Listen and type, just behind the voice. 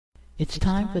It's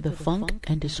time for the Funk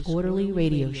and Disorderly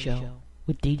Radio Show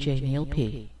with DJ Neil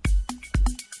P.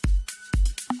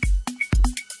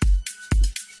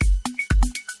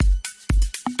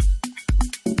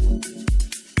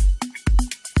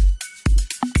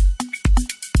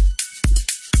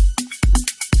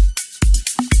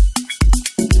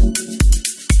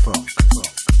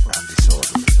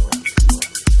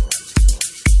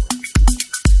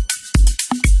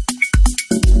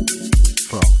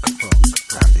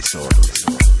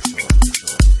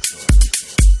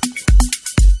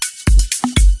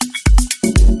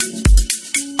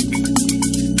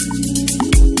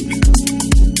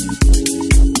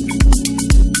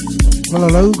 Well,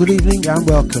 hello, good evening and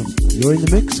welcome. You're in the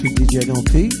mix with DJ Neil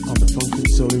P on the Funk and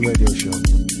Disorderly Radio Show.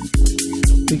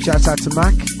 Big shout out to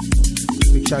Mac.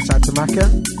 Big shout out to Macca.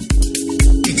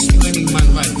 Explaining my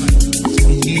life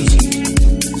through music.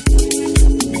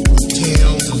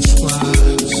 Tales and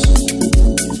scribes.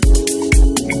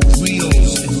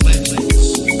 Reels and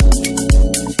legends.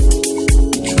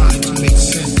 Trying to make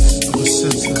sense of a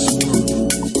senseless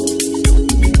world.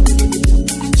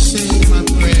 Saying my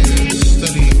prayers,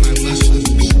 studying my lessons.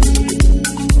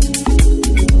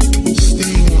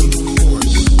 Staying on the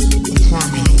course of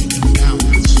harmony and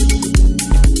balance.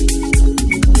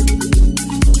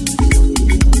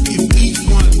 If each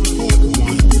one taught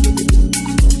one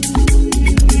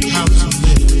how to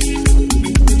live,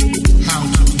 how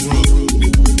to grow,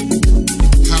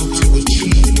 how to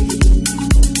achieve,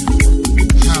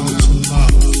 how to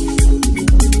love,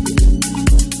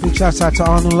 Big shout out to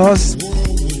Arnold Laws. the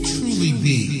world would truly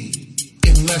be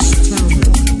in less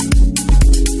turmoil,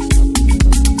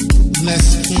 less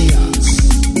chaos,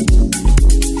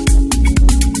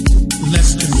 less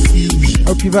confusion.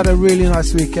 Hope you've had a really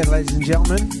nice weekend, ladies and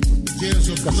gentlemen. There's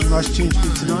a Got some nice tunes for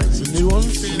you tonight, some new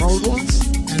ones, some old ones.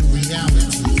 and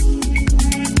reality,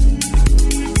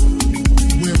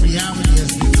 where reality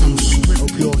has become Hope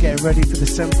scripted you're all getting ready for the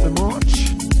 7th of March.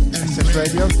 and SS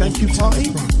Radio, thank you party.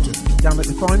 Down at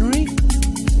the Finery.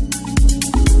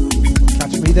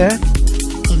 Catch me there.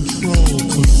 Control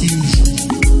confusion.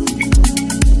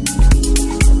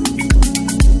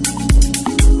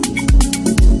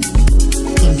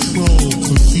 Control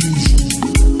confusion.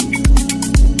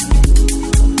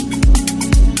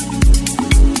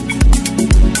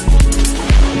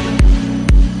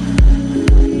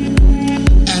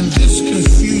 And this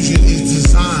confusion is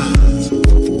designed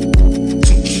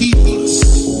to keep us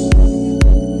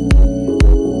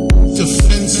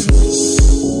defenseless,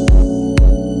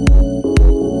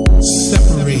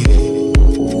 separated,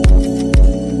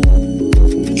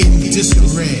 in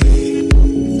disarray,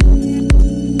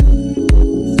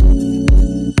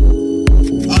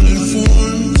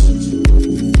 uninformed,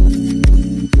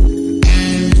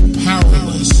 and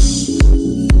powerless.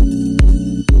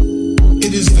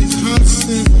 It is the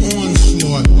constant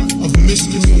onslaught of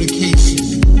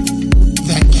miscommunication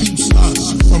that keeps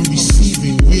us from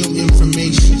receiving real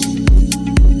information.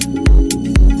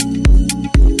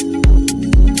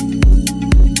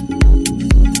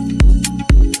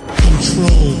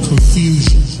 Control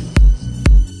confusion.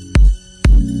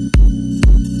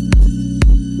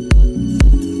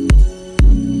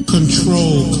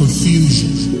 Control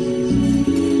confusion.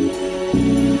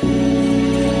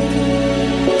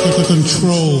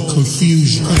 Control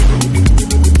confusion.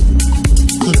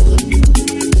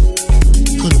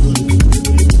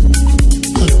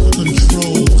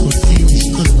 Control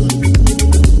confusion.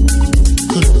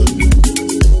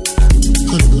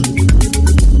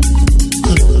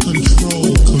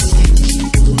 Control confusion.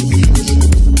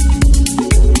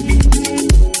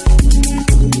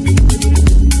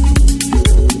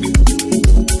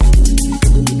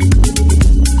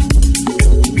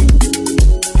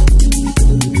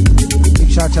 Big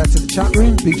shout out to the chat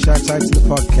room. Big shout out to the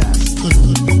podcast.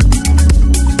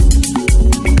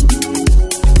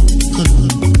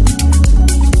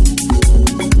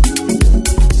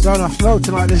 Starting off slow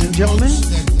tonight, ladies and gentlemen.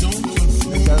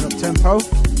 We're going up tempo.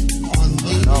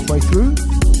 And halfway through.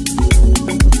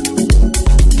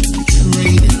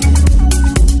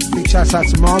 Big shout out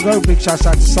to Margot. Big shout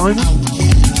out to Simon.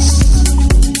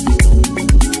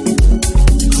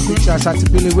 Big shout out to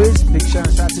Billy Wiz. Big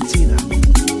shout out to Tina.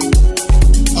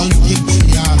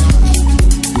 Unpatriotic,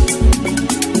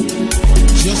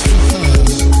 just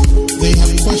because they have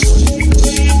questions,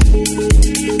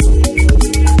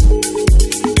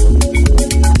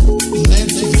 led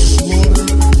to the slaughter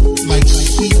like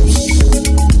sheep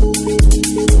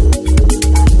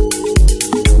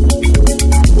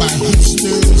by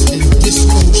hipsters and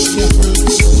disco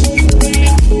shepherds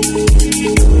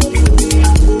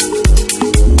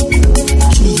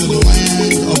to the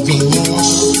land of the Lord.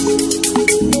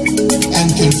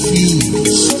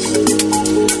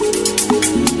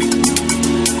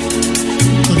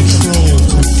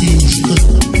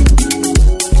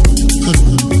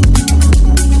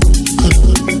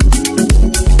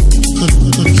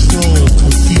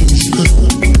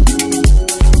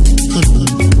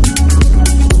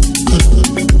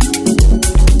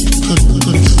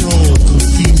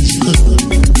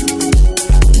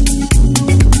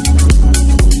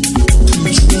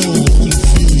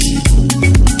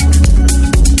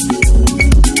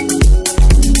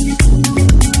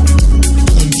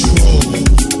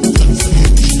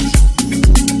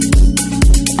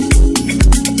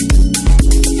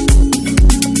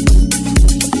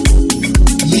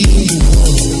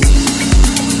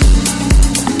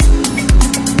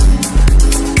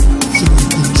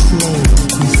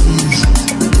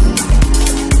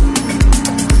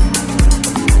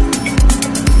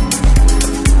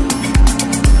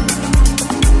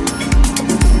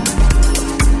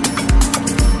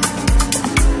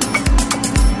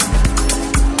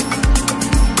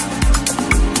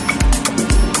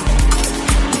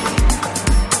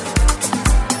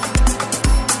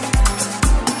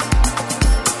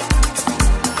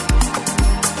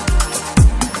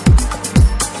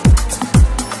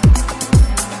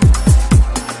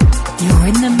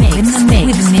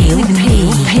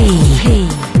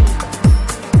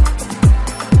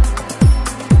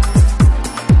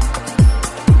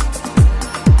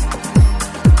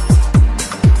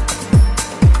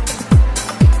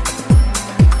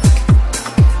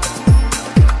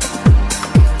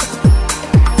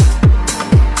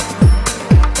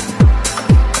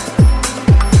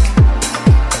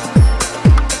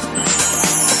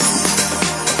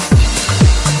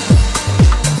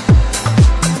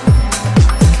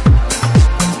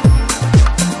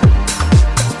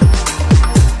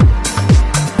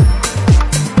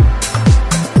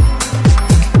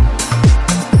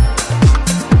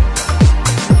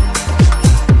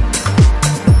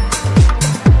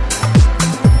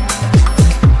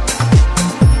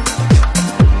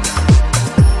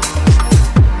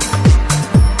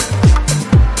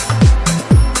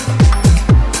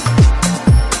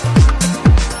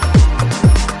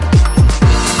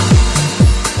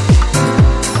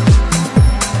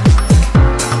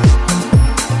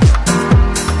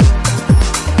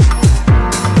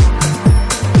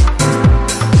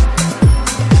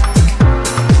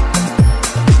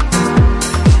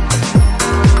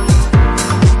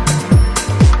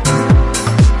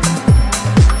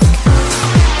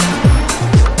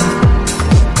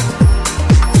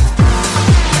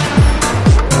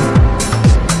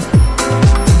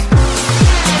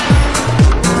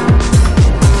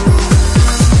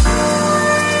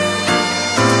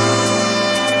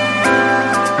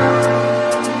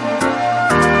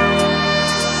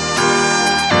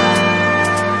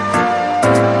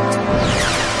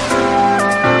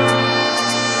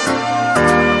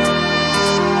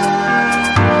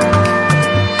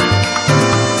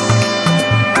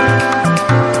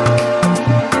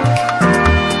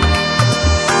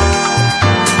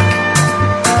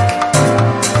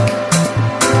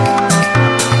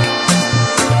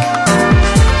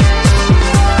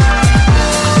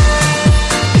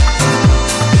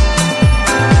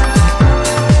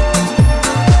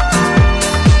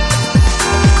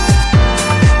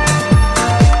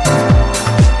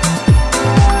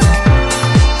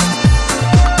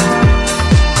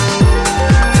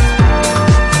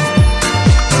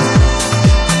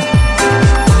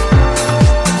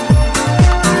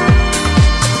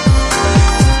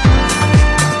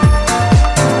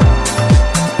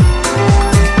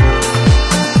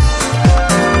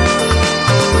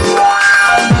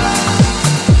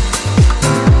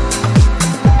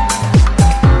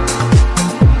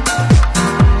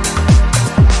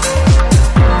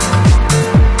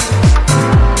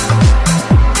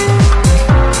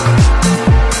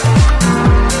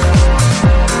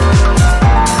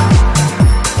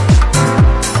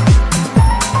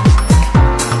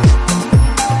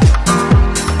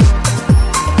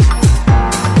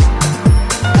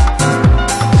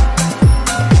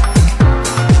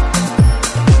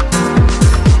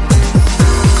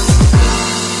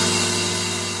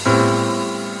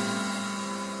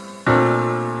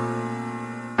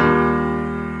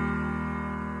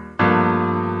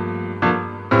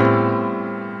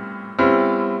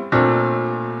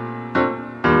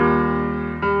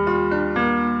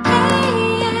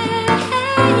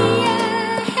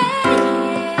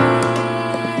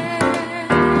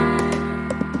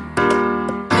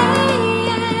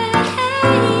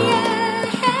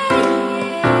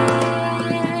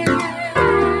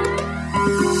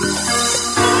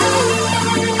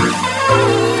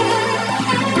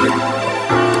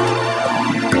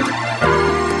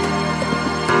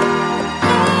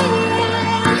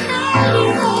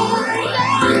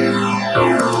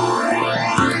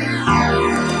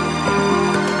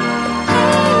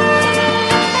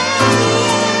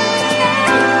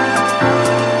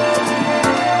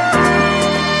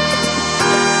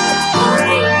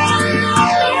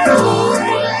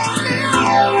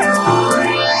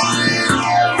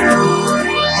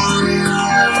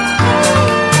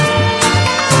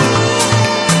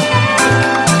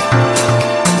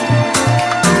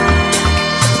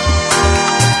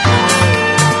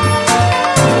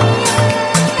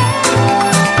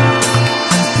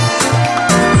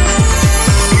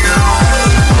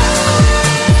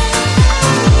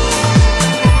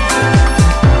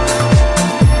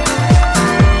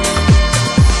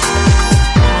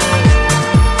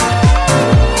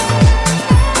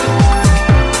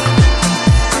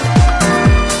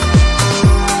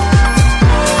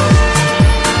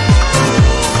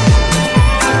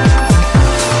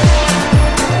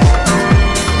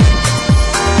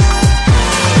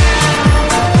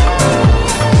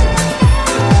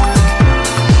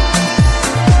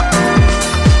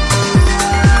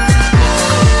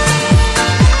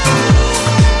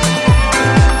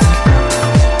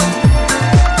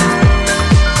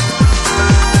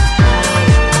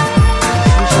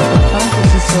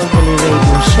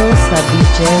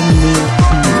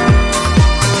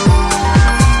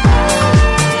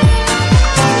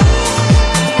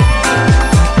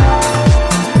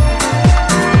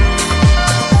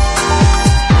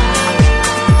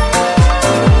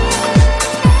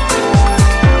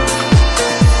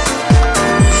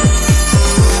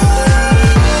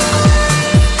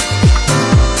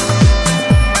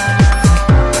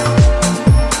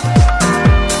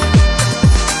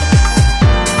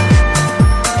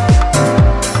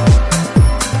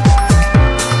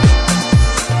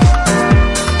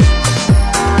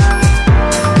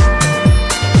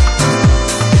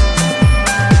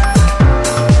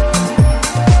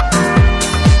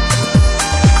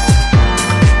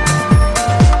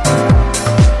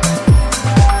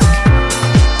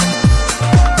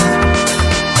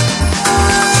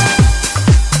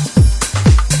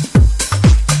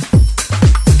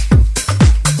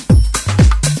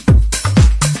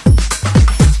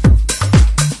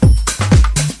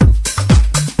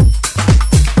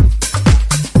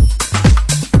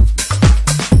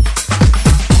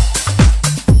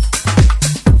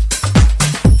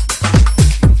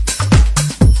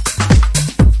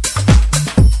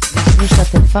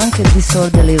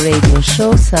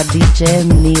 sa DJ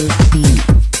Neil P.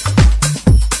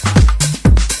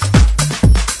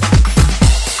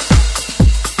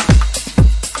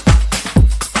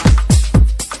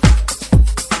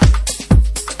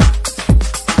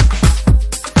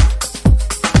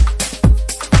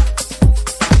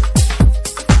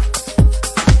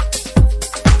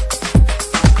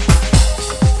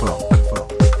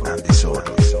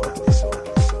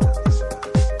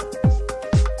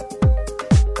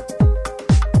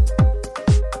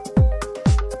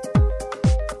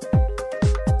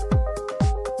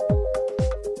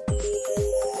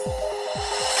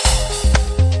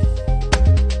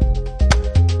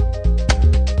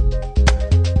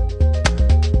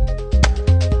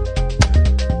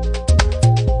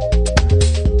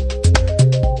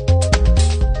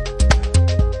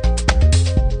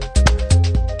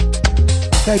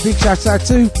 Big shout out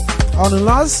to On and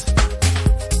Laz.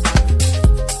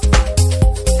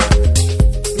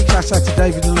 Big shout out to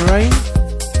David and Lorraine.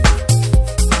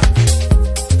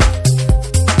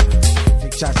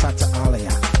 Big shout out to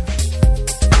Alia.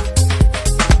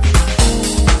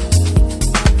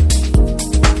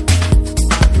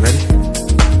 You ready?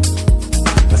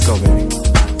 Let's go, baby.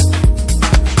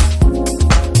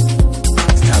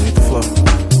 It's time to hit the floor.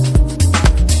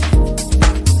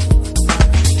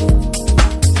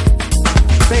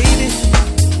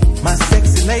 My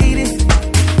sexy lady,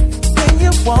 when you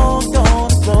walked on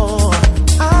the floor,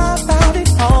 I found it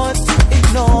hard to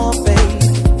ignore, babe.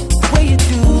 The way you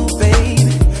do,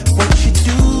 babe, what you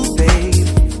do, babe,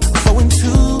 I'm so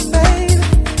into, babe.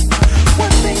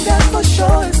 One thing that's for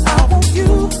sure is I want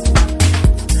you,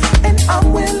 and I'm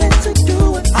willing to do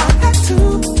what I have to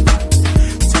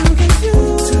get you,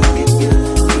 you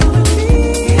and me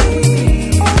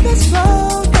on this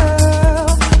floor, girl.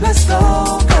 Let's go.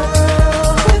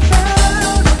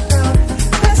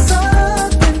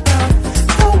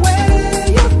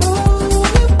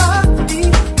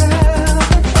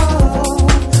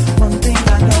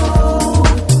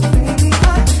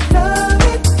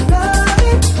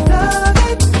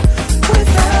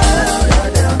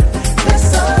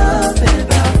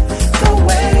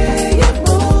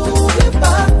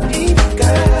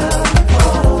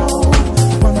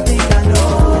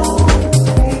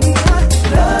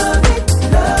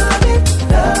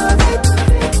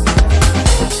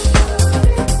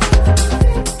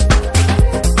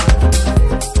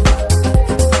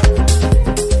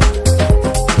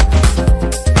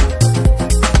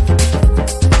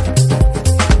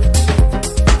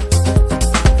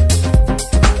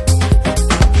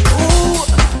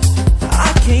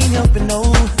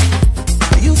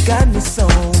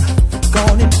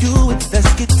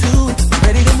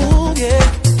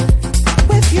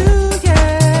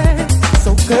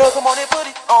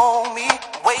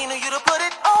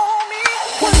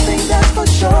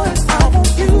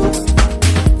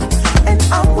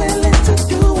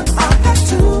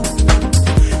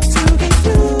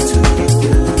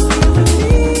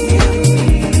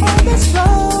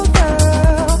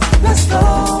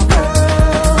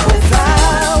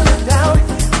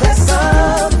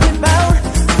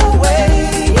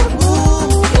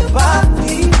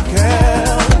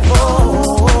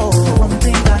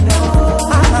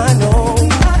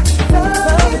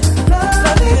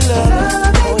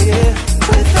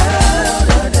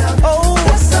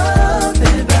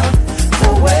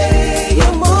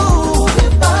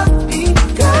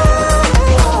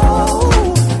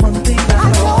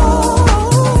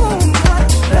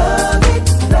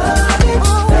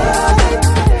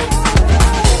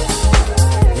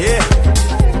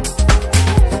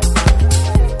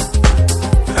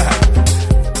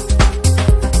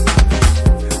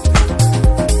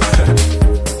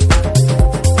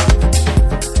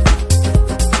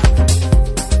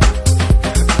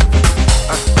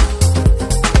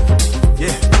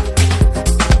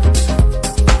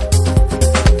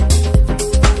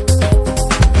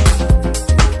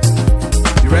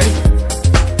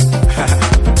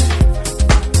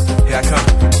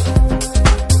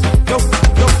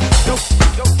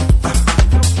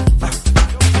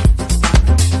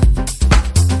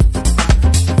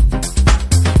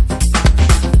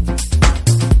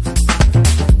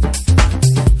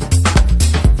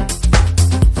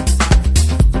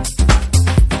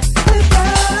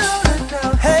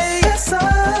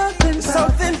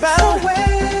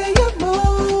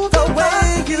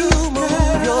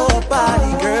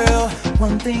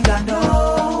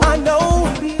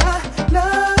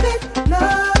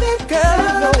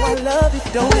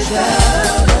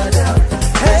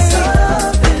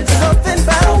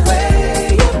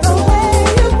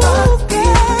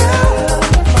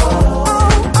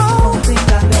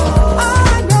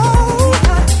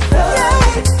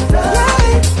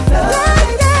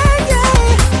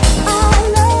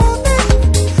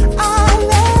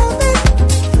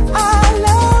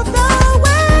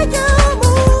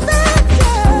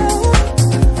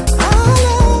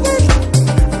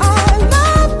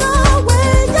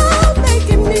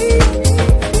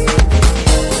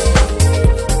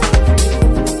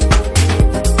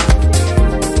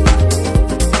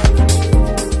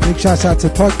 shout out to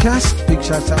the podcast. Big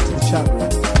shout out to the chat room.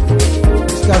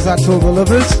 This goes out to all the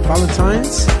lovers,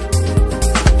 Valentine's.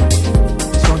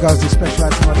 This one goes to special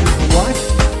out to my beautiful wife,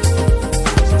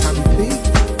 Tammy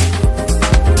P.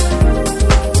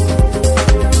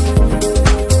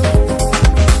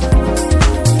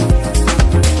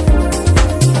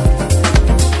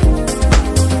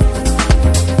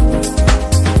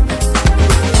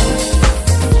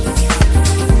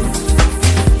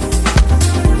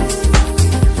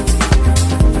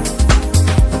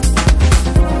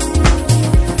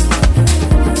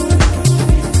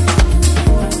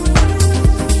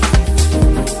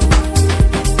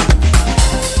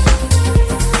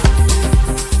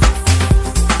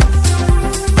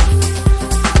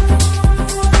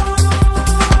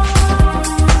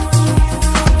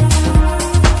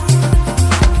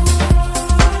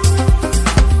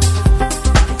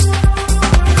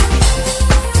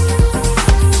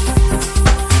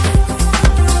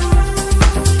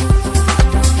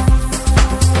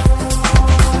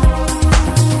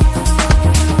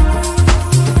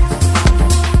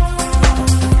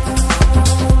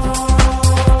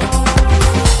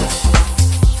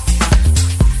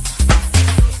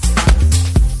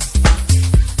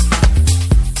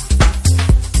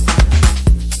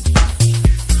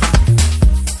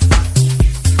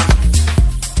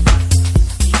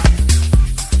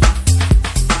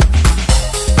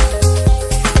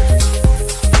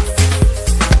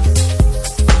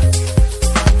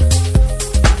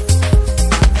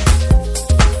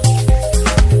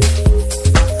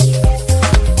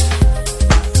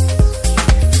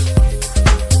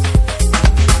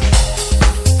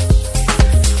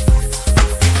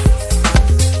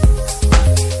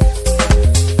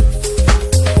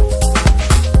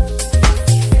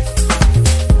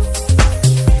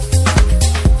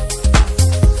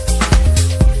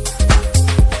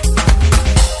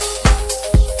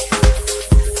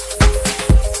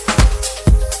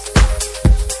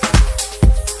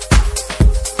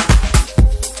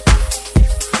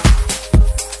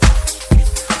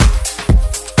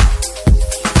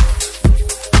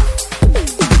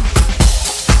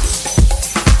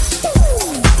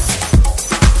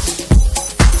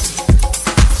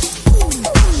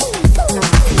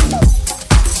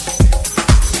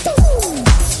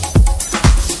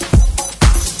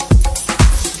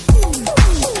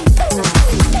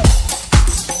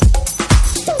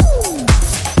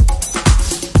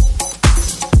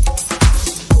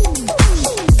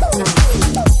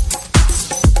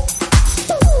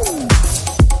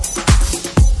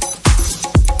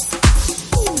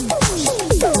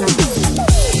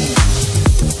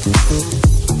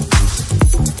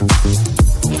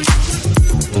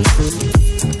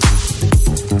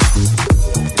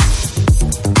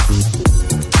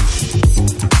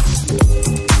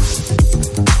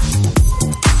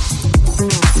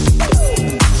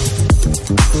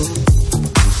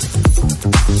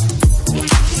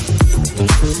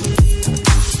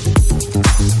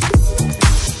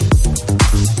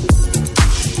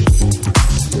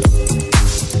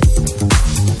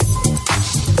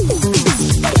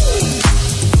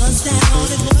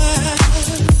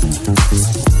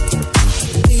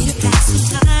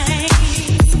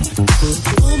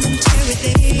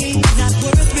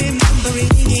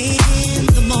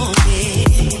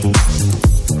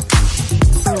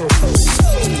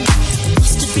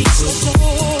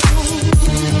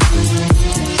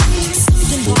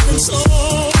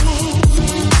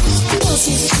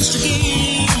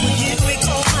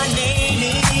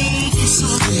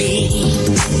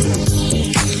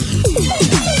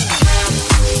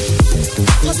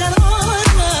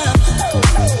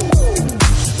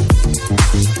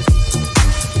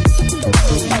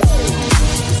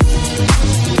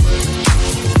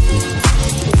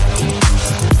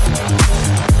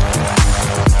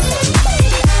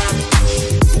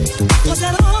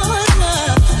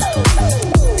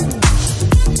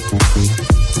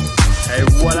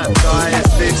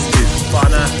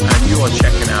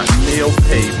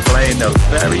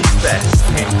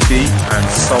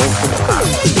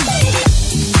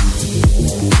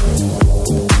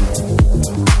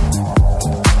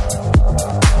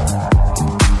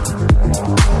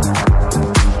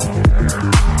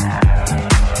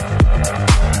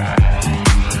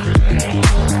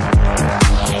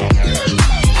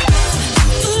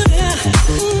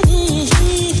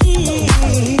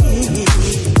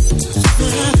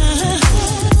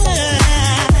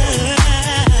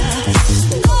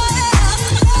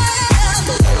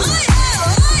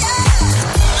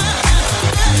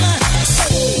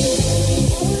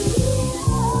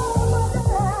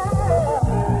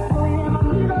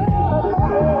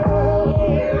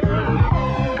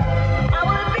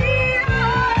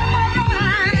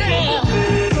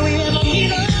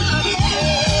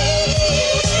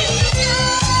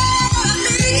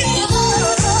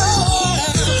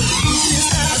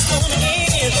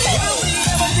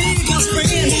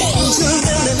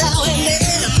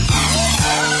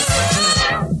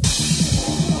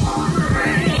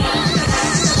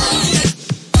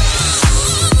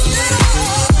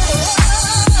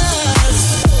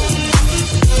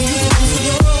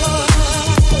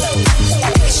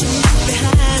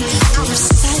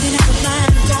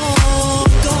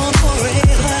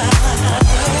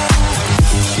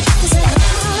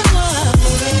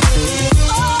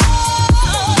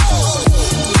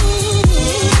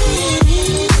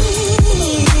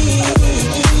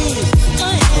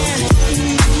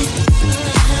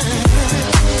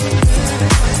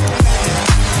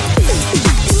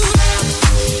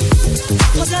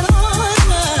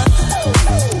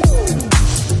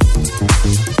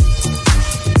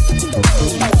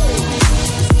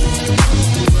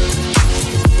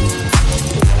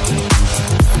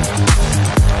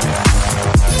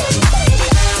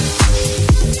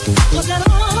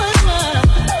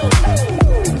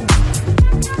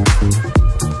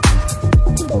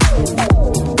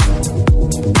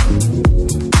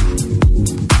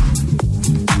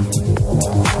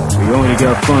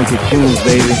 your funky tunes,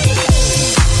 baby.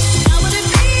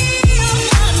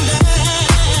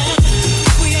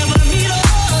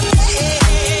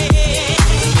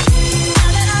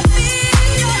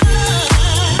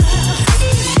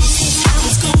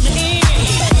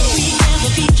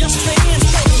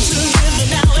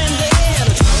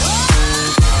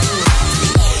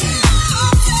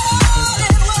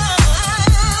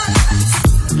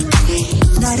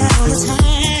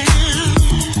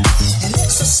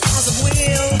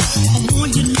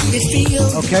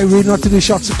 Okay, we're not to do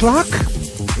shots o'clock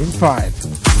in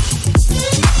 5.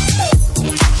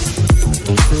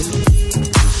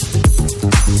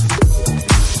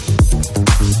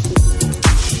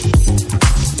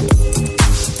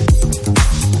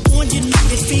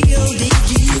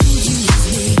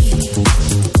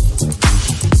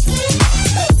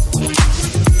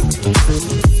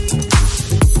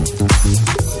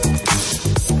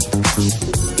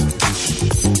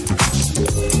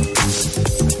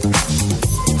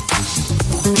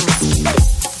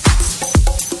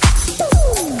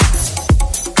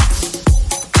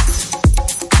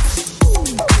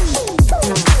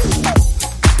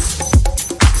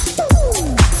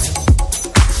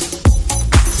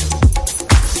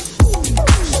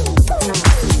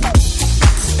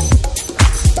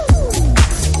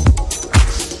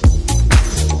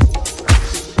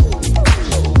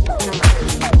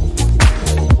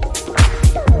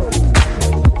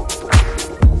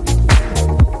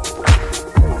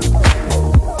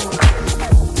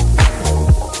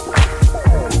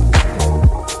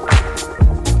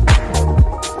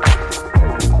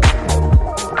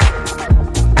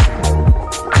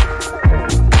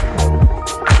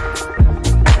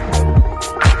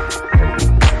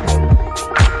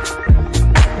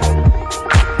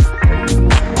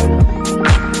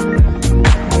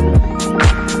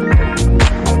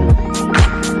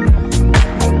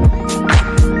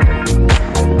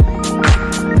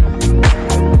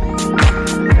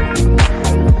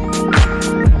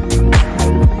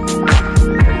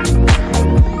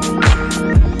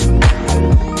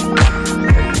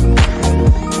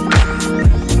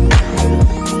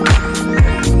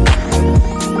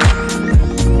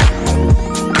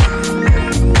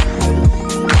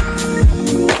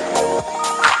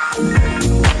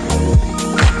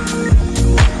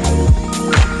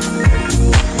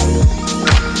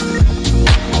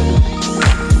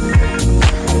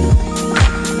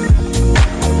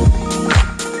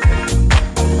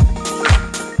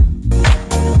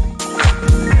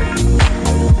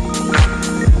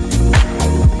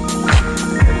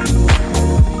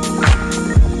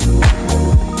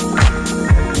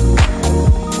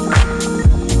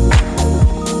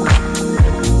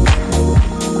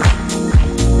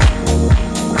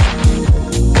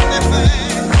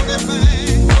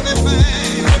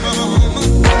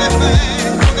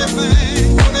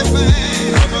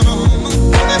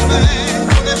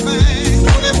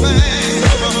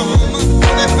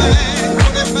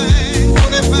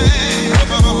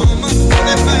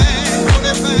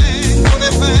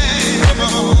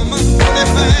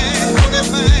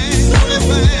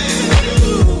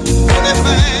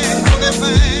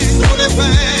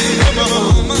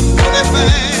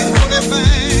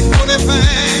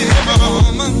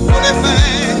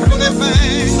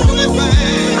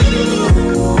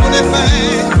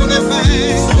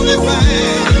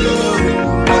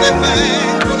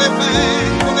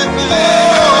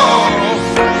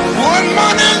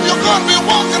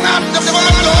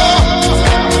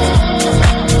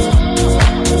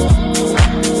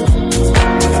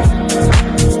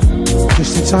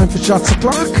 Time for shots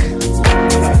o'clock.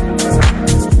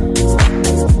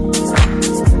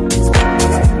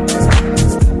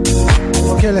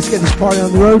 Okay, let's get this party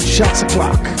on the road. Shots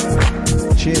o'clock.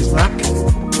 Cheers, Mac.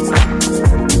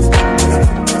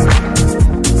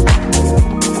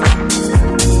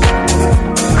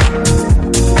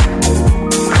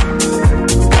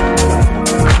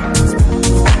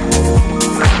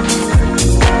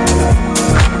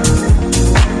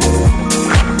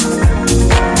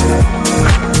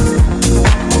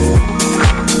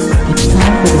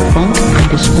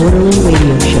 Disorderly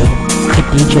Radio Show with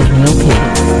DJ Neil P.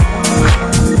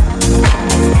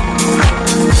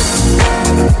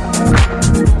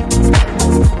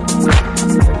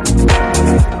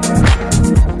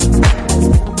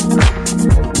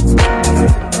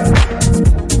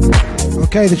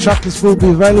 Okay, the track list will be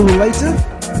available later.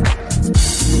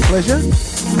 Pleasure.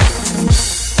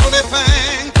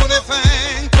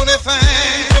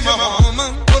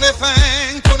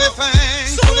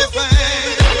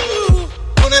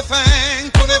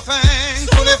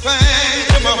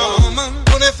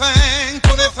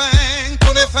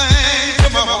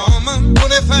 Come on,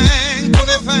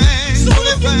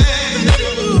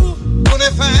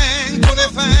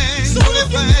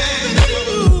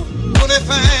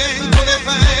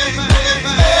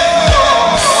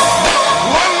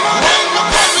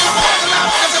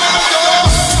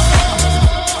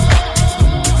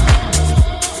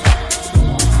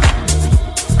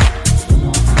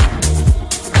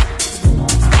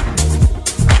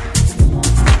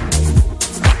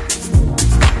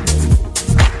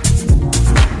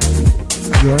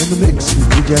 You're in the mix with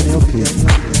DJ Neil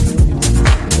P.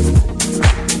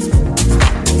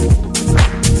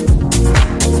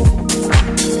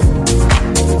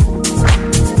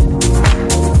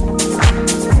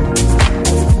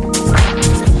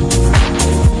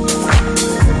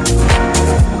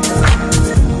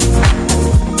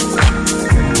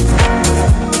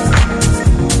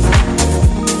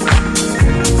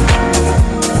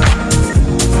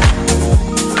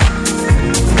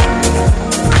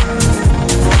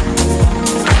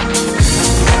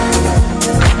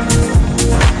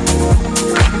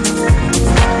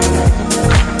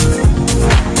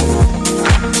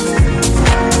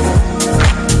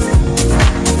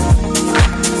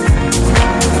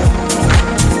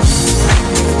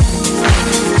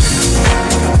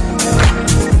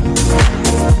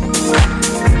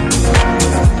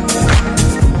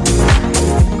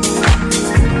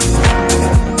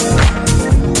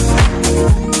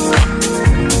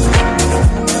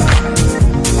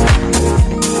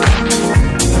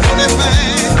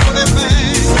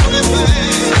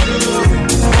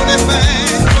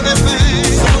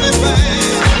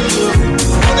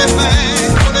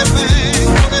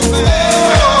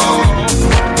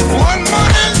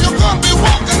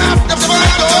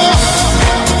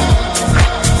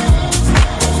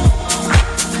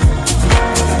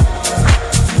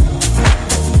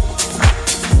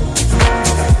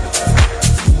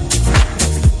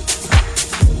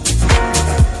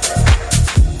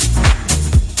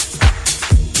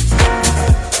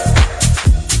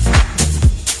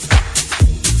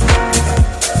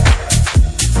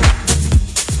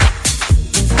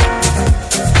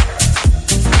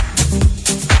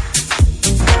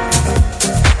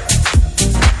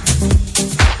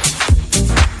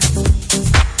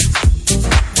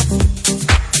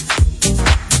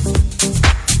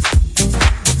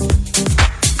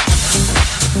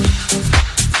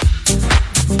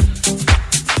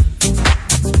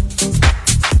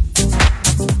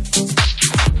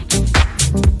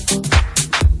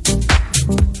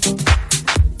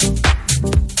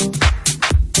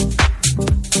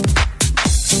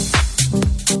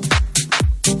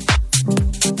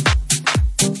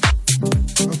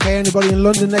 Anybody in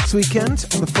London next weekend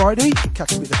on the Friday,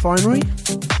 catch me at the Finery.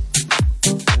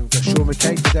 And we've got Sean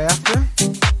McKay the day after.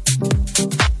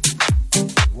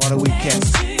 What a weekend.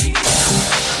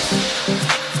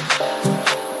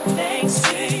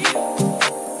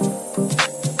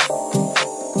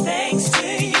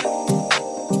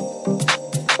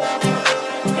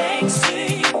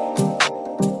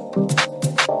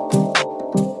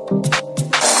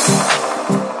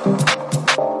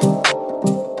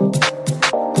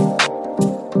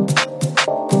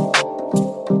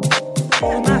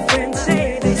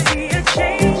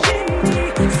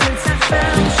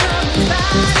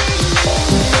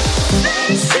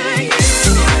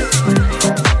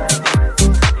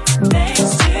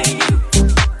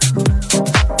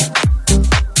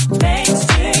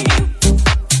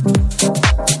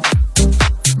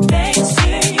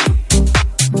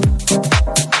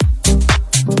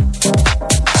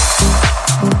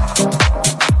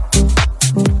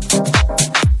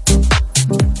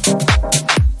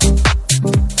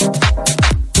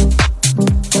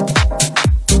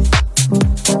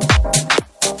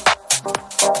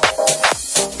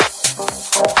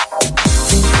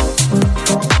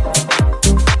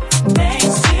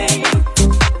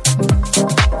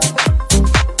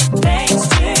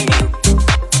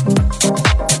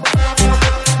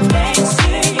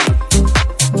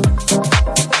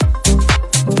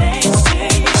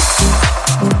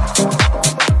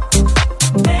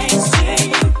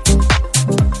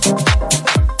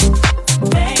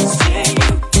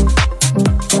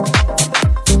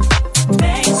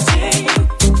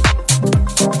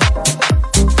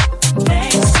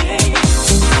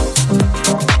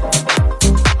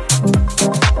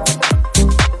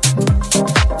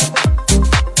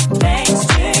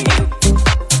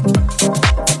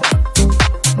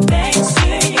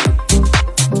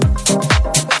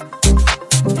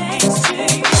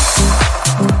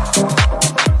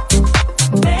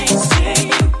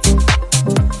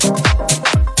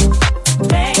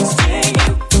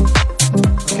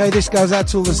 This goes out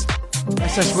to all the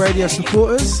SS Radio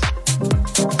supporters.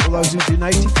 All those who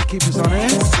donated to keep us on air,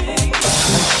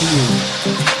 thanks to you.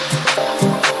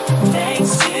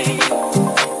 Thanks to you.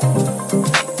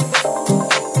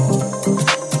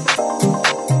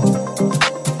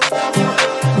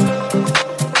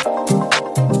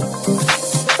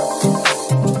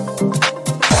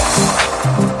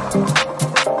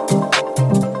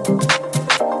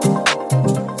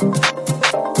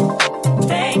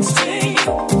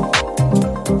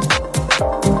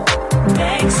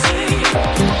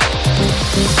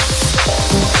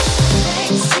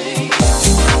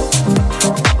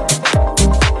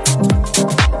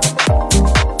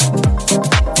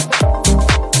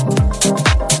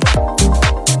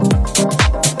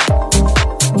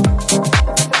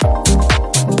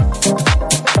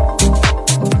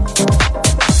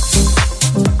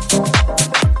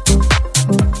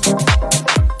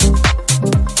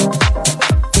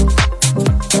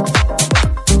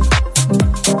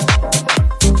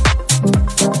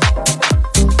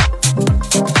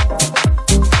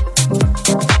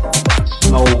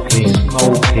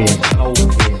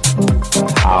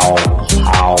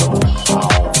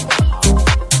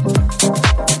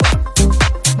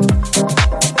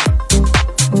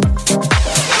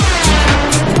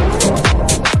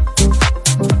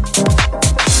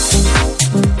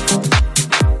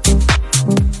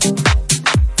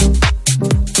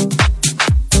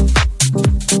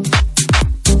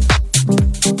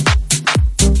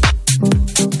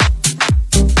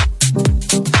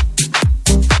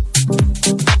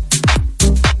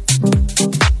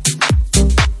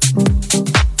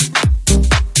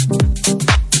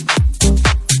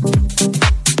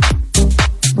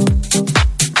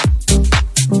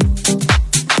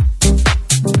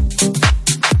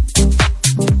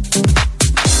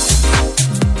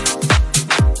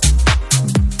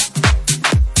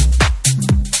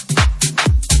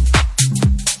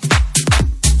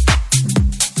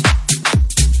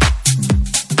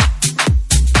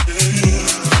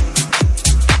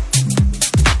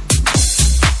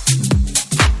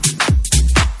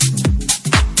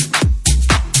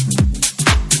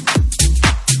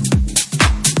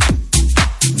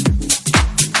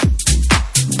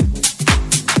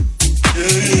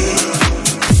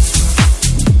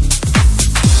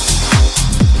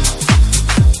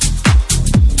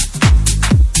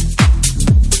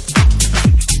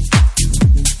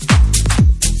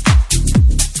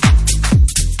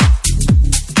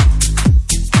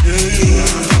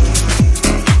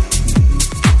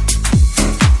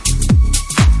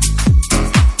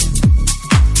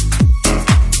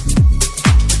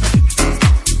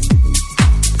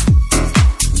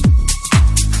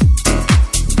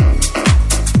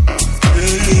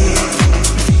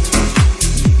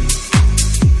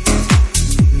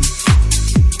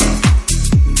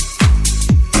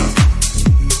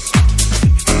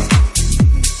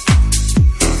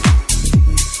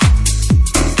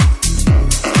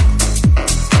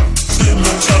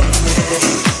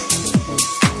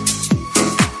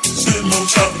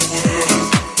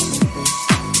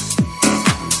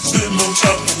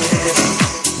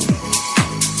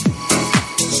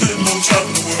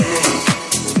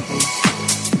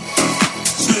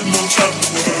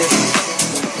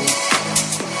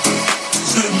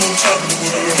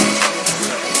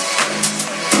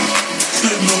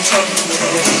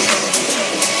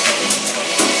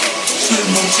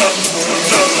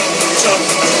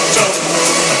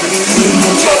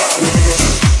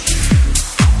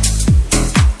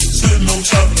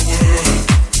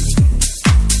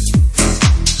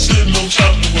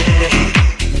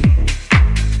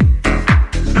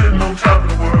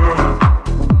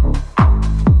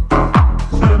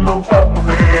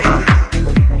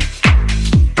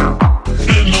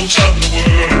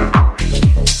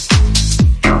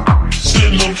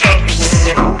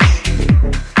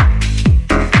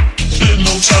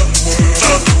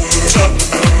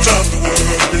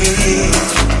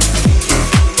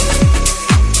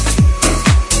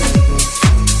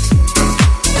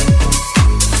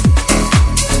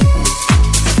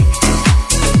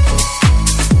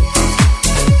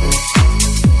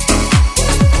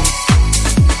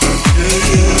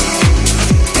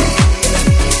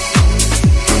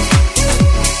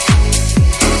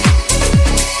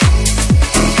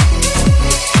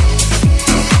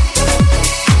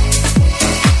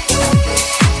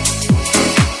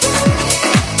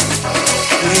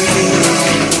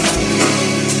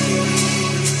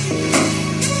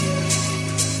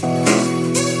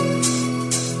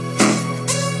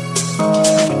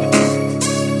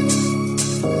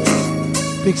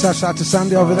 Shout out to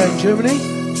Sandy over there in Germany. Big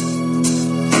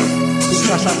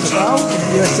shout out to Val in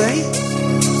the USA.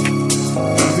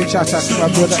 Big shout out to my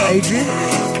brother Adrian.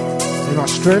 in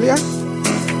Australia.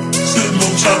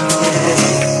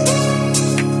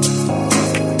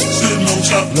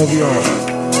 Love you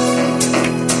all.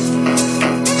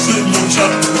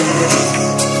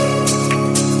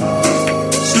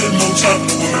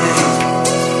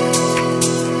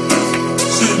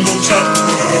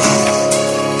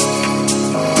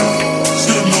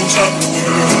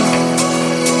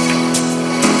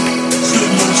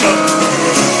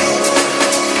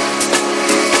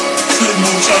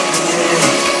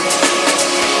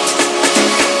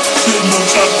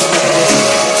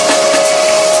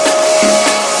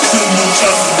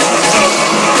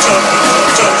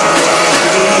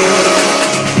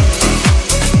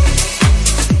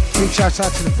 Big shout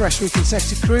out to the Fresh Week and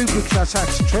Sexy crew. Big shout out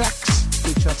to Trax.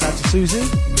 Big shout out to Susie.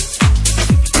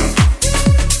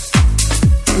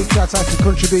 Big shout out to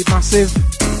Country Beat Massive.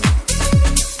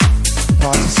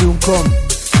 Party soon come.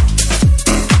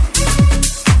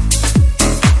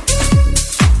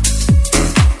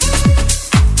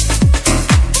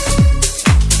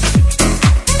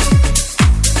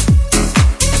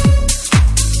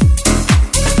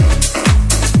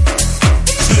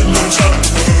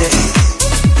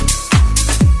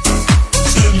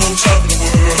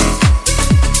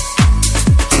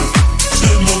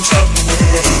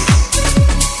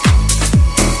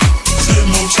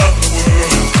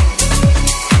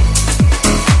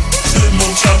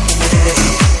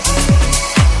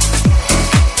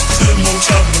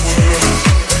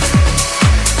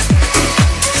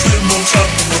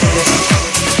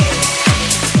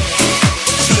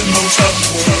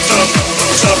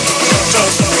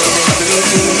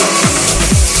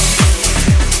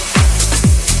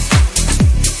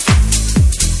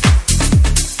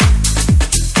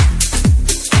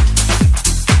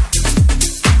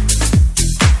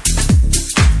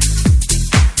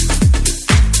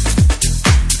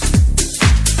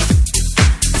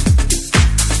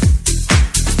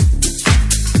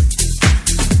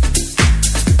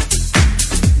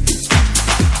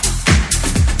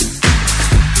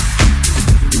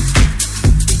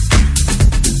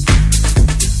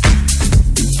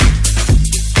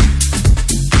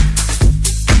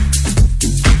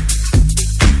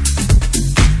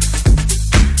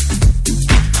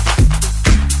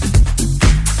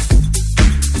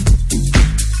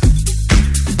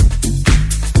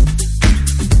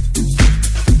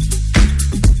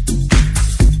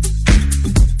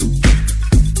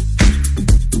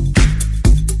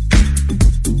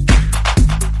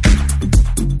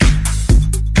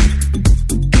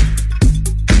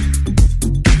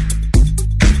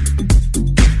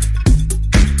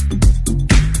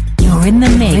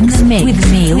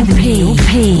 With Neil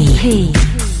P.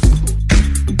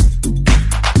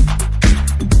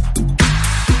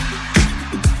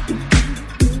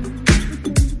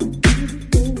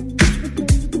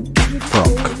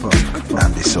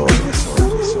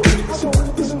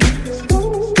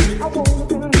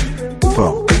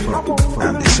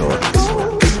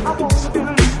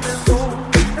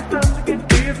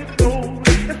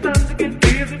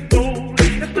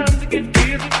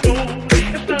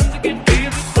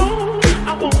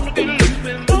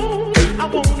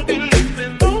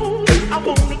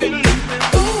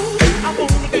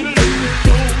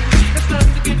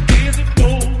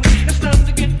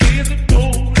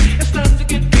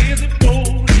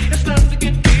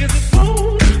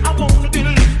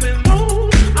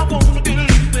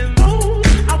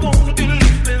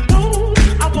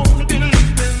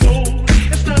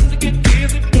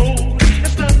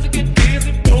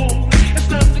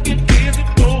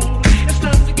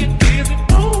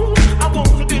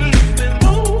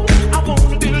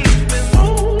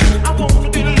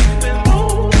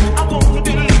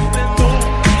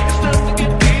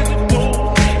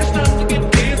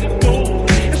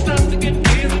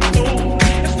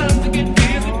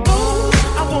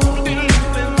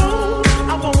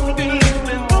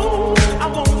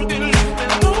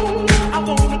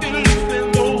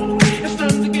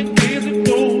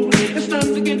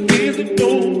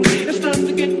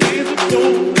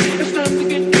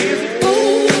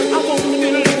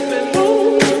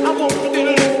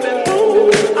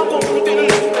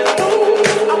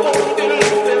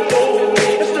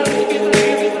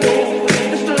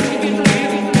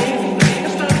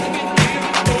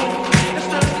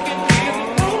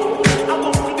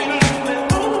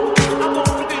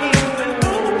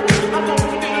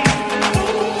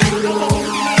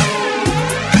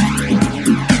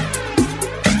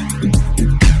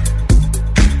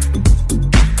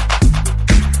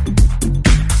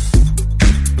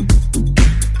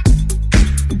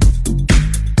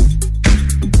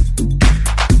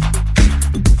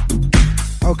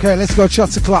 Okay, let's go shot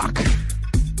the clock.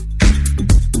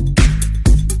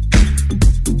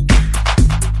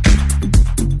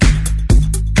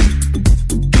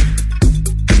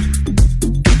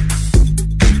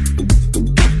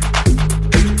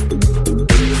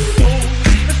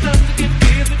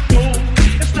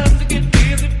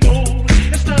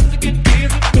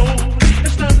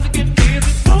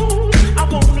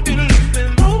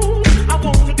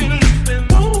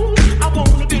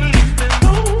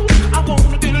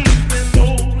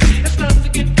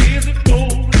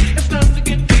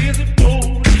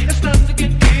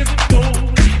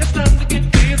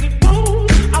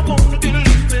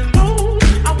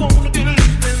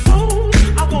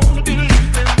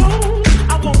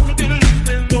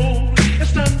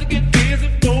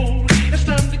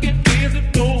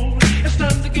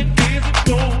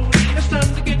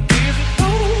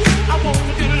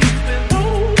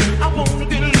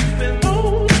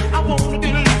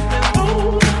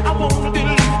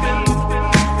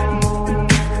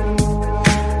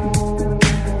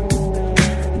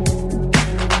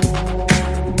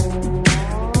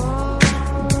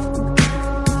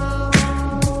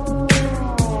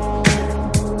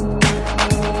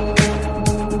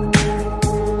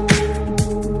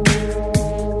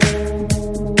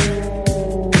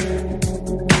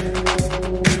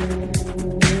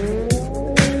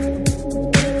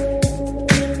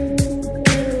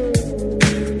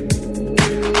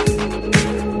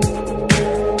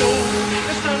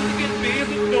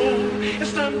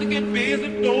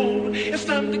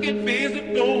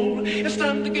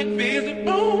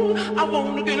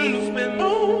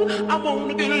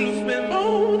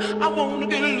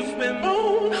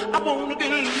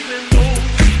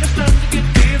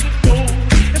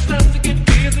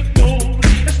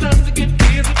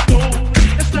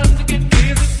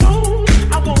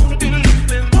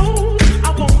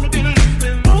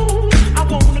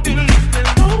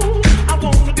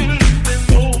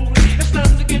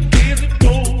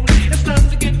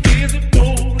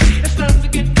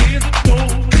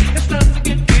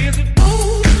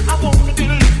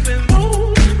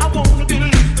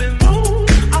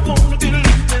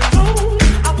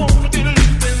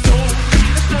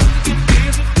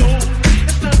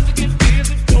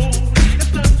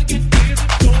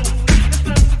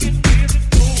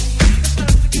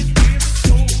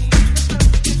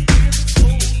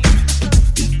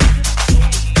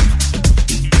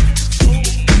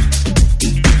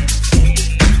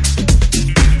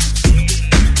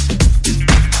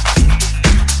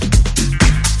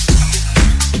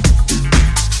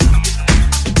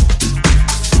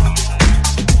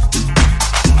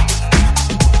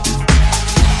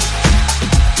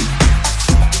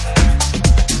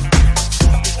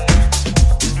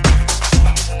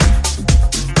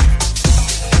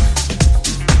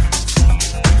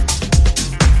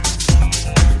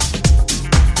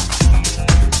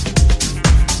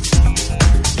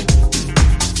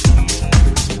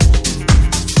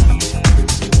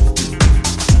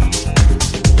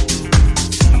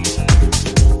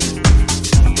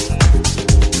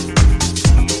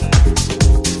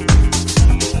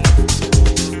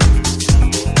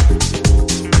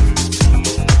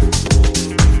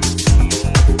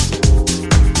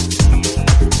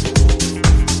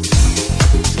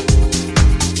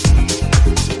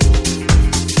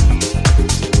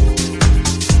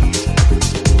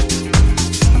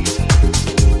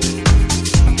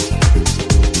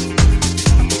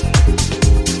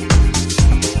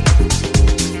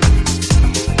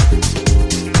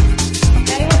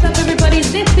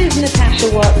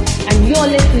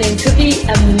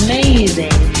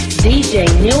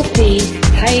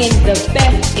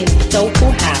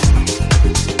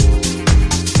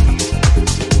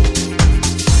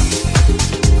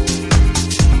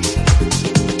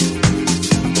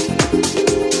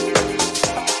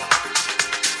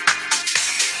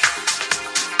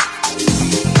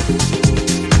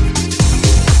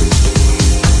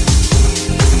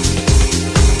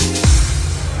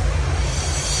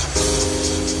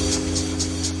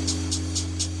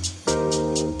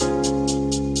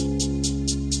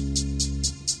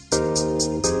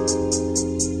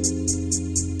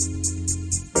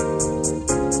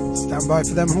 By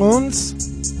for them horns.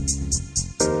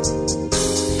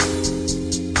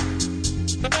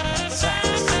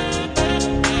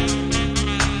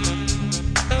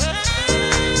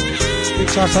 Big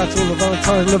shout out to all the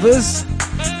Valentine lovers.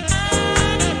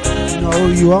 You know who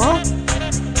you are.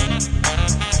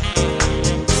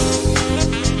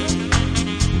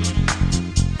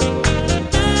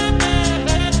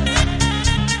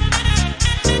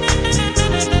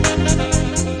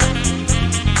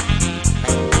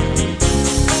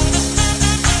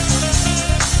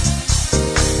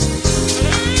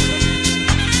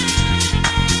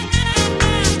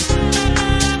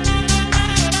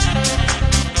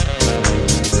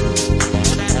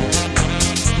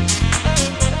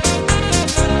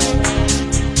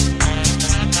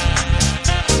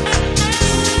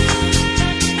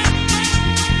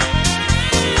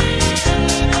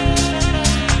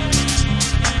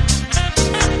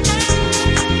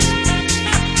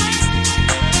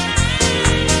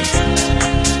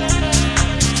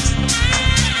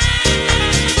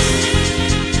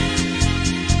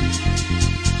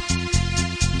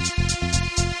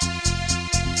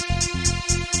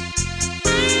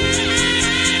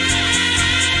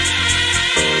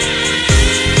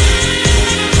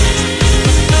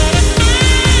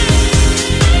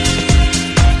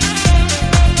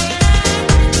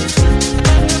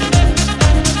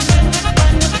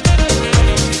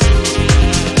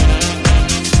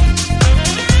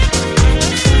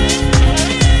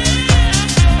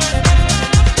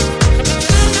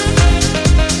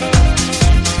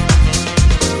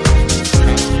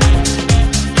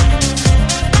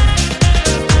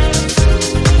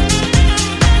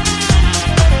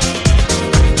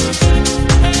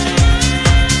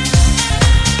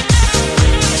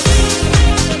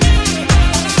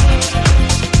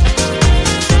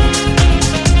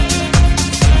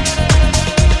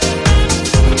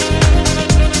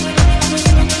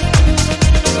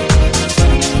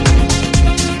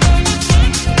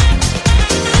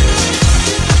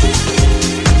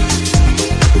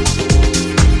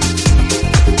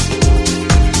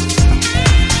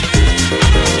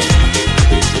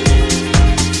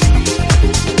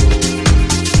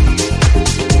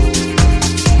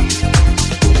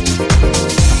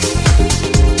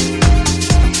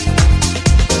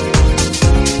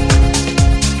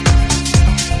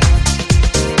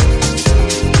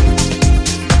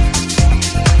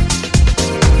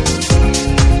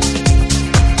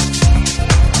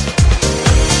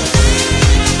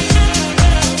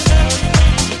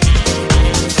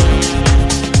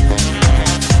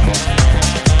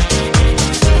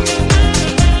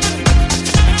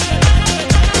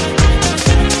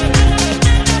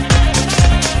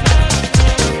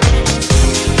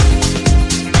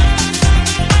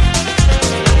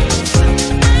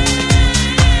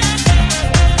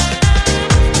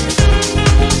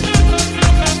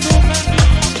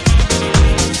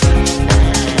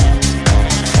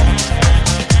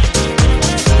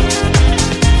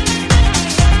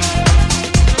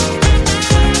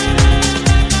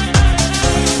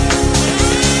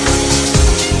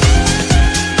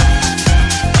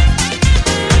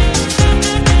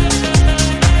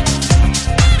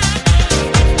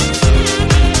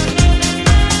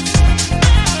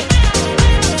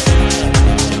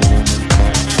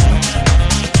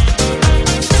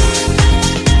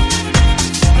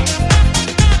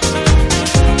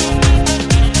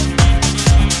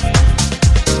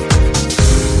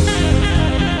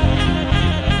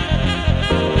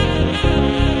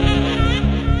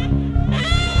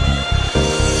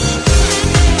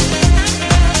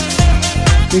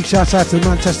 Big shout out to the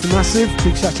Manchester Massive.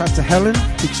 Big shout out to Helen.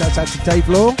 Big shout out to Dave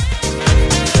Law.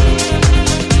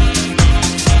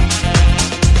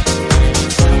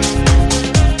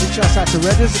 Big shout out to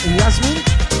Redders and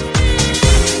Yasmin.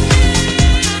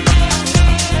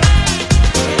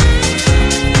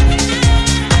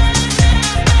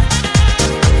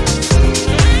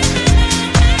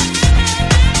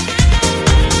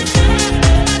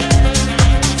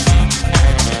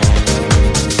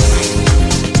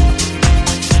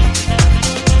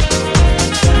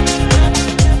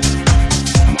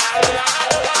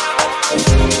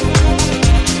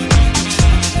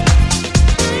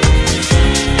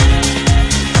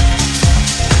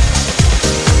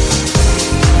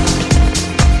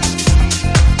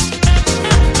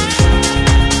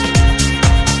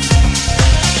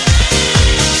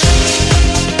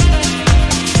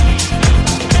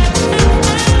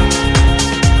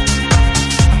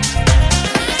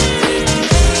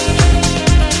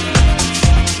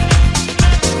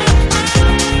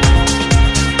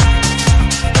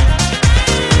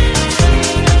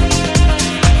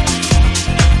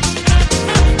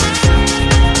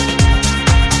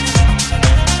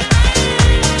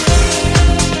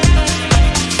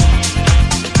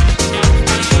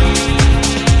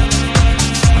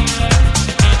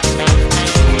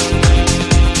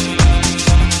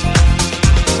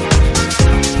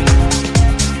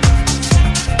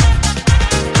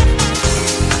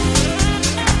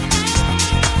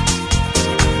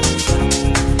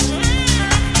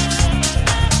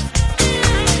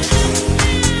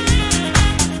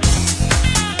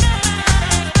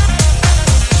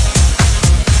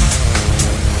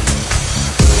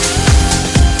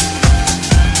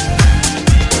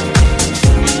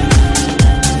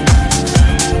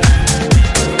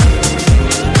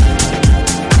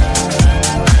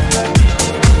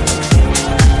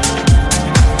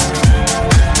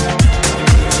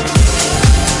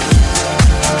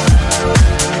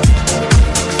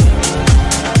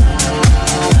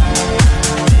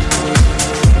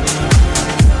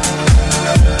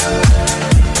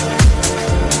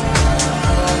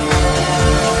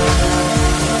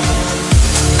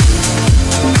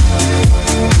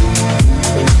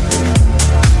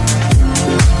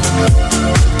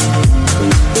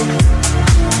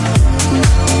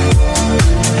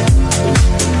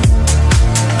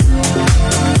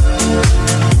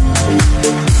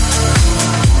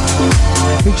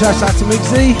 Shout out to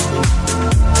Migsy.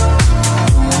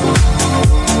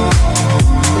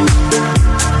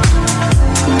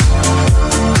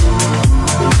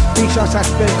 Big shout out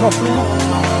to Ben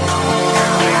Coughlin.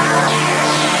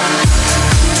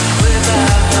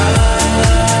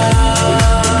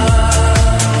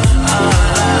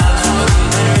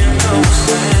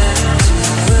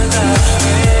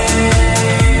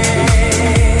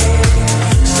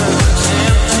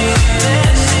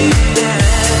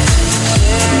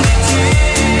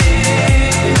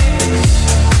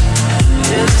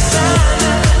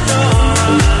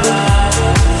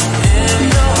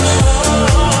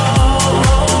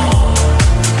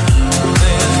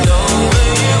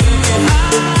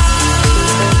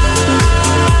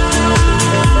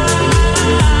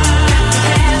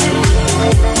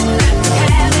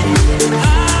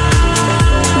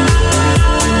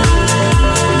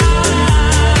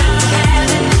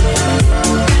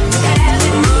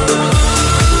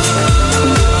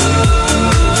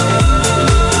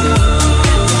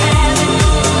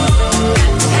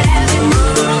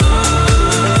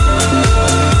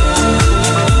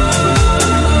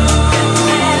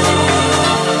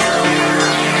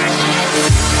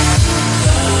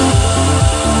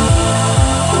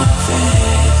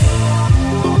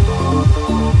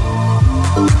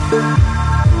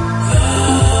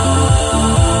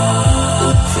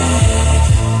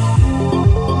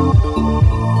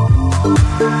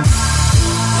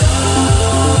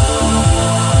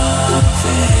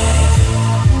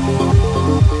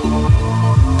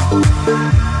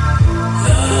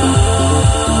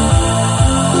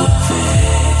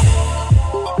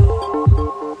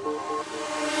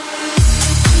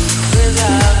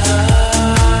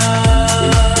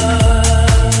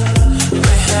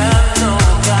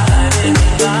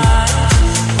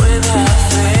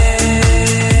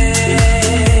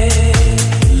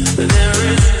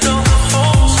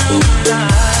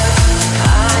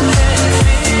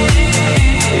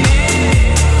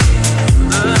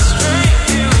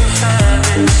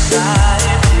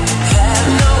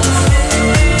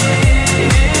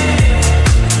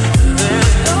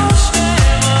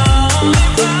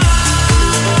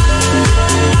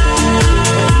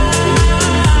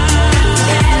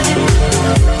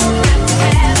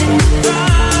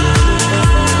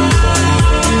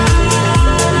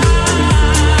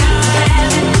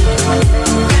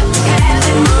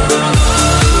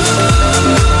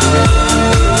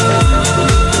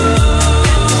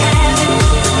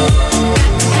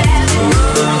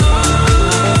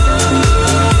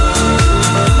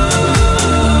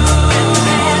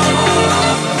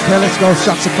 Okay, let's go.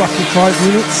 Shots o'clock in 5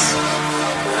 minutes.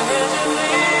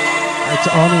 Out to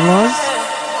Arnie Lines.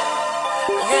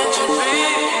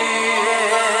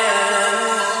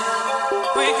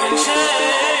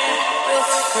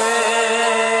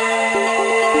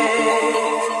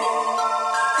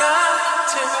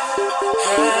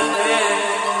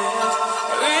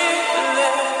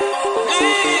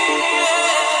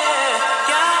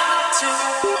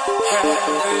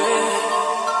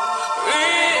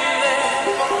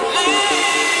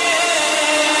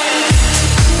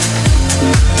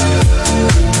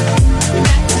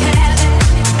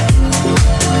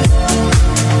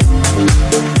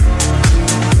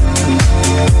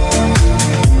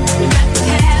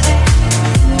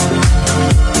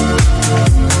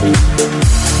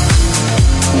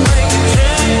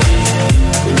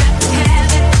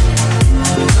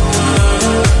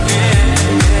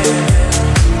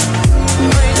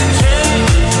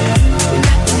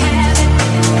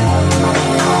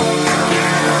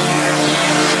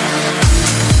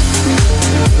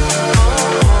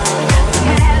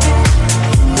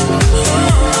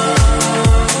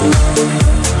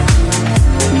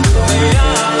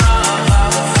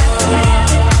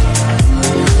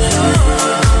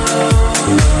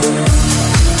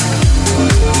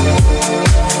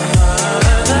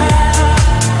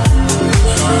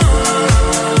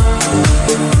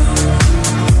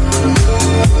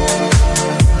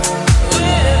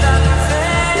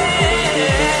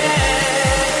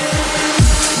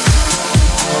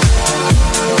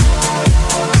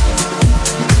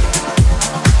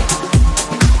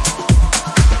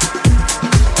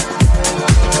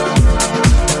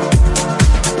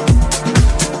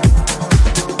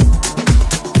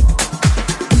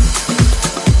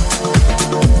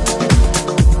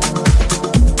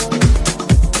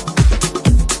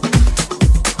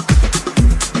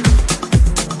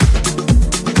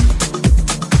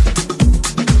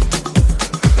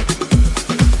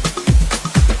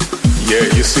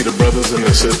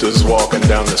 Sisters walking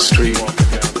down the street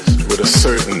with a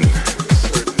certain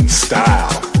style,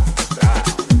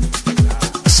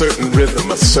 a certain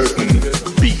rhythm, a certain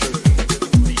beat.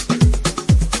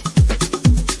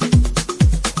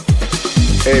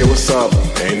 Hey, what's up?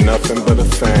 Ain't nothing but a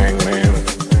thing, man.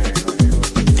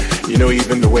 You know,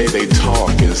 even the way they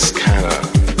talk is kind of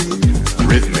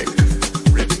rhythmic.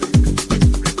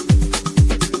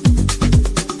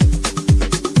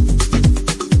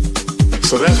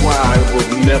 So that's why I would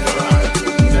never,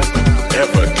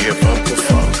 ever give up the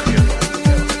funk.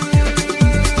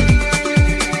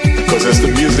 Because it's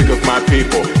the music of my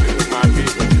people.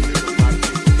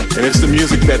 And it's the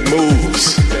music that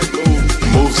moves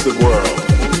the world.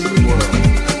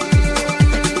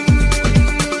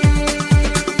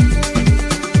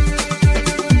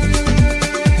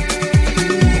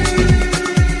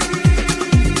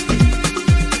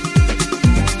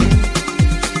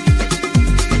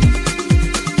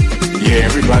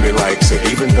 Everybody likes it,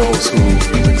 even those who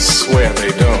swear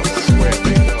they don't.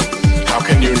 How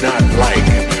can you not like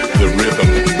the rhythm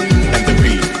and the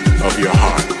beat of your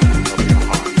heart?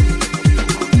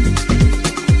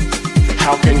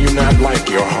 How can you not like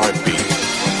your heartbeat?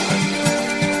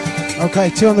 Okay,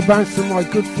 2 on the bounce from my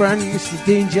good friend, Mr.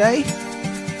 DJ.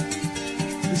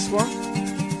 This one,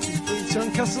 Green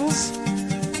Suncastles.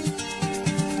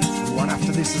 And one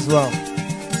after this as well.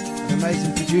 An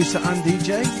amazing producer and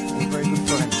DJ. Very good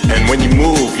friend. And when you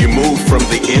move from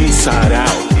the inside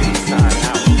out.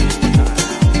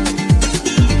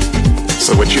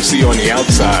 So what you see on the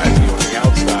outside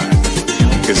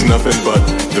is nothing but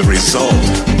the result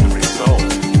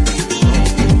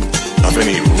of an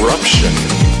eruption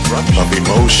of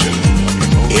emotion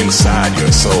inside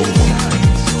your soul.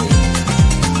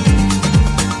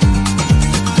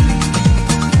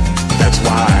 That's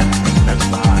why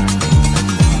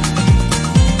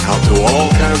I'll do all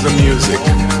kinds of music.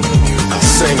 I'll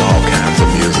sing all kinds of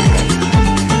music.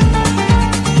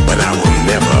 But I will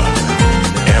never,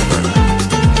 ever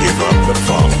give up the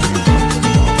funk.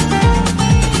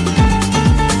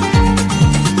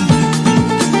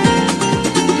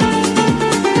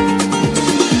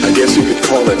 I guess you could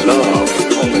call it love.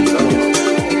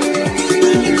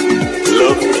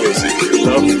 Love music.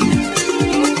 Love.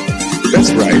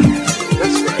 That's right.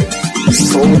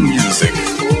 Soul music.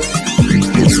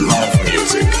 It's love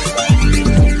music.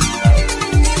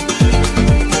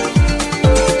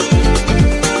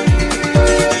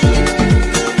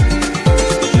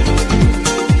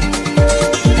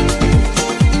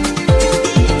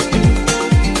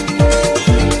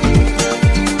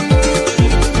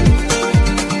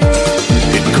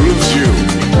 It grooves you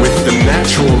with the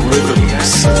natural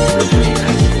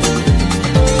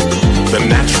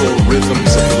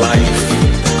rhythms of life.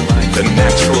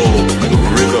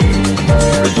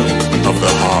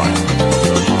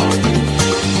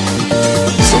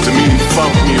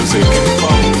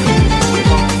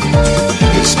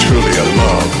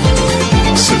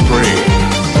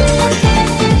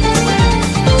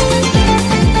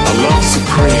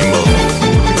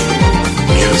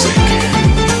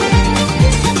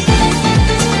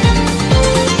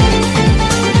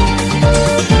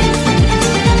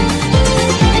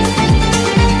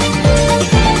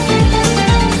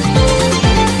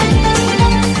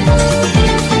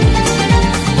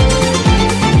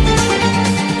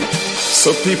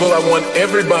 People, I want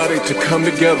everybody to come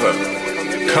together.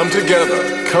 Come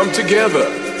together. Come together.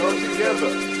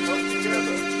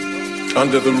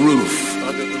 Under the roof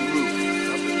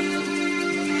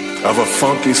of a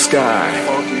funky sky.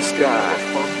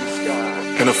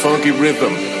 And a funky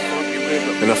rhythm.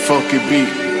 And a funky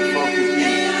beat.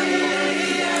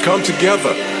 Come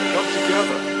together.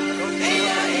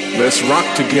 Let's rock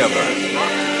together.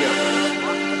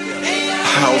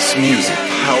 House music.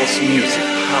 House music.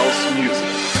 House music.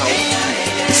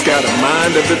 It's got a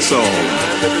mind of its own.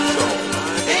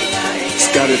 It's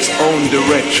got its own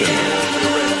direction.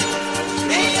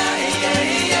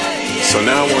 So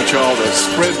now I want y'all to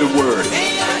spread the word.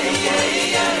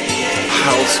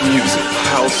 House music,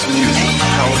 house music,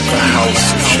 house, the house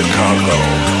of Chicago,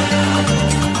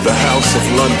 the house of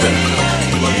London,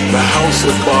 the house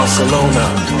of Barcelona,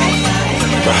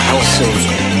 the house of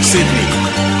Sydney,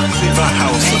 the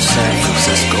house of San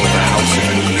Francisco, the house of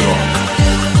New York.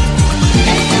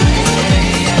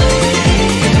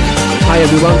 Hi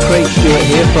everyone, Craig Stewart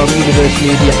here from Universe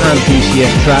Media and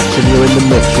PCS Tracks, and you're in the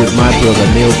mix with my brother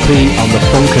Neil P on the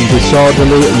Funk and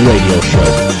Disorderly radio show.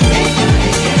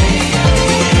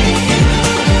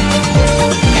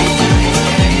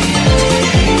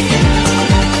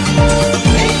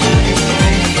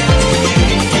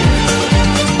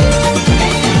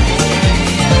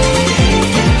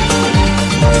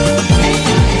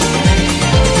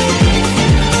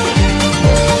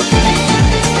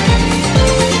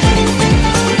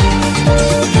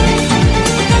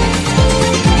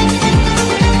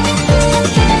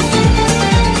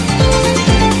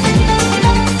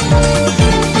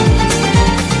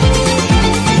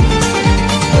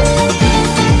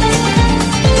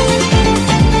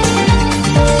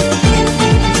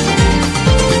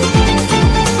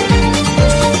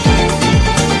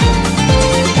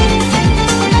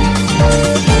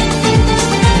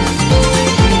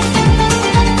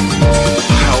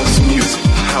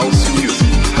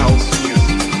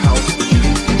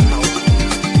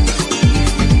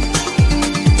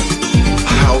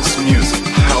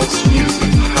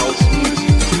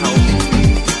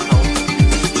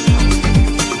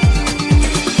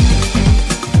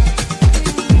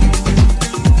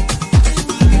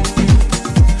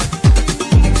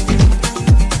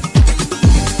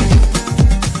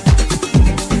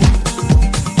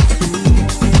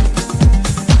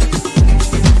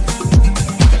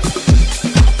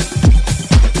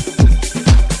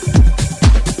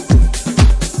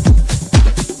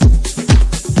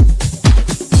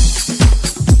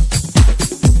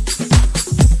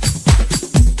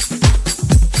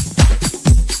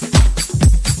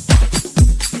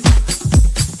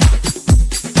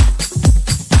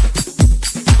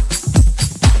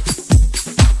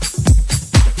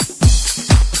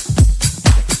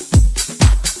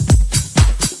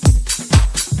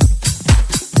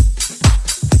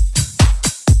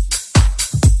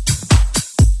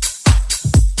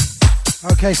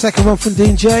 Okay, second one from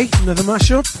Dean J, another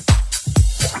mashup.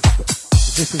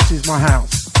 The difference is my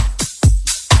house.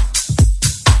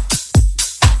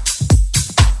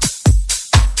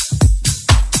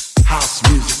 House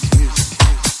music.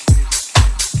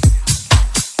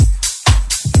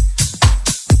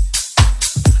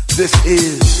 This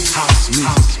is house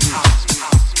music.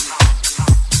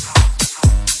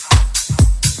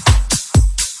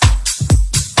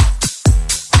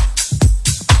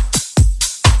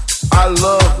 I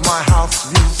love my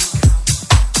house music.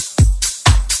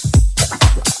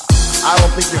 I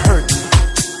don't think you heard me.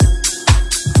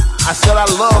 I said I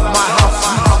love my house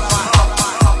music.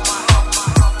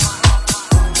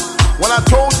 When I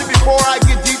told you before I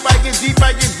get deep, I get deep,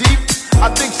 I get deep,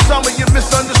 I think some of you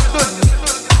misunderstood me.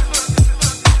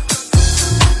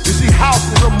 You see, house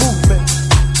is a movement.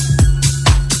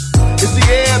 It's the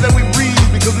air that we breathe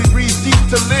because we breathe deep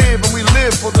to live, and we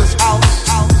live for this house.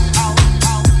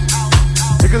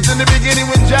 Because in the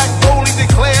beginning when Jack Foley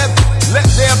declared, let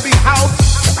there be house,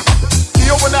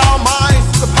 he opened our minds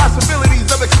to the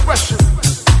possibilities of expression.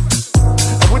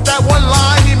 And with that one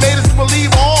line, he made us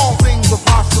believe all things were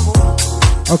possible.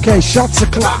 Okay, shots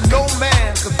o'clock. No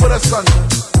man could put us under.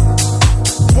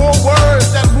 4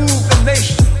 words that moved the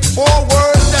nation. 4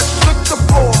 words that shook the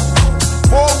floor.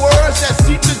 4 words that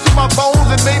seeped into my bones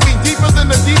and made me deeper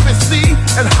than the deepest sea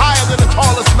and higher than the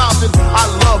tallest mountain. I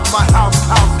love my house,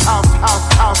 house, house, house,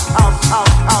 house, house,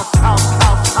 house, house, house, house,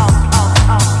 house,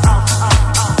 house, house, house,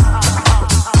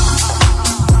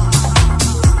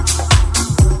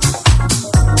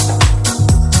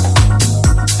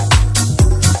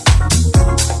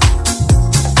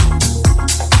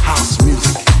 house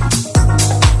music.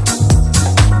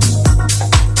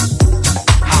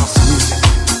 House music.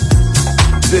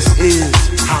 This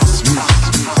is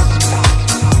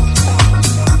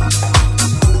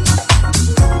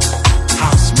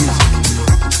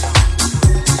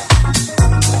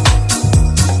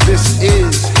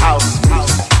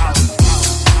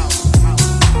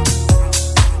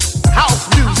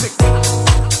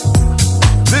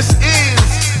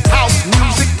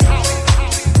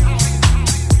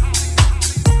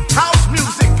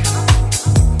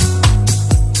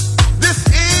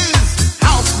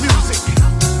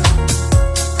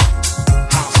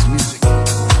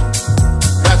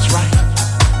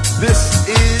This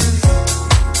is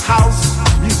house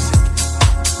music.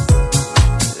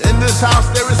 In this house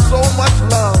there is so much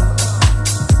love.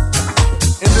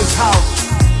 In this house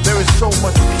there is so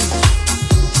much peace.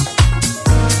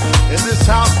 In this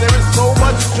house there is so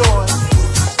much joy.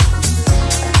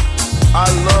 I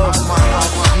love my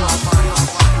house music.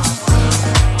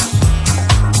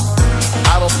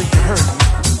 I don't think you heard me.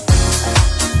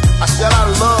 I said I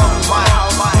love my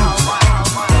house music.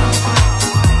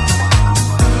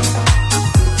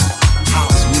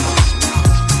 House music.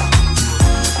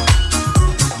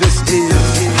 This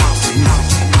is house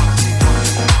music.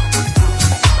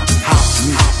 House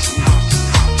music.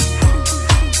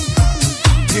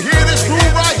 You hear this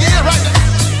groove right here, right now?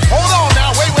 Hold on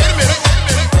now, wait a minute.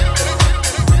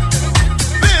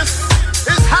 This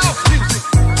is house music.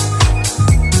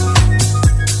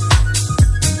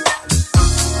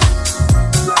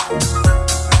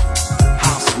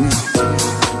 House music.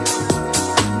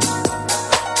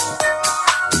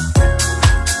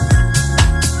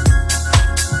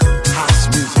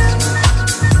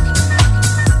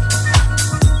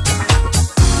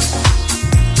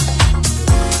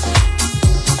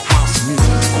 House music. House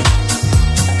music.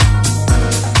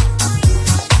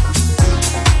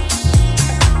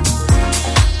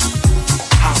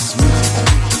 House music.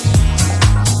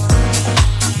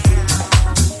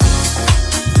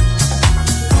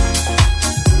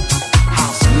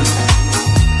 House music.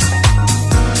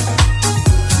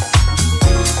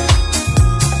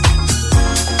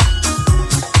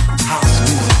 House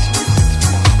music.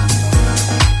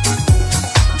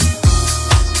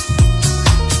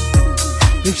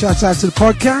 Big shout out to the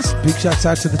podcast. Big shout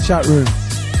out to the chat room.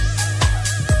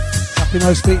 Happy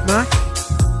No Speak Mac.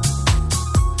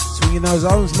 Swinging those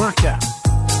arms, Mac out.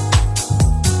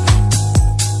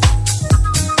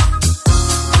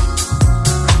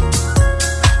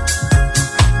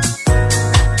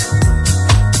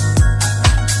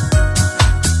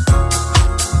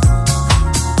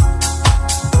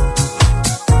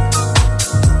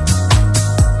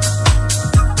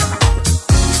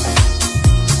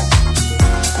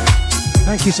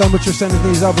 Thank you so much for sending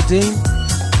these over, Dean.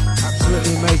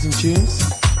 Absolutely amazing tunes.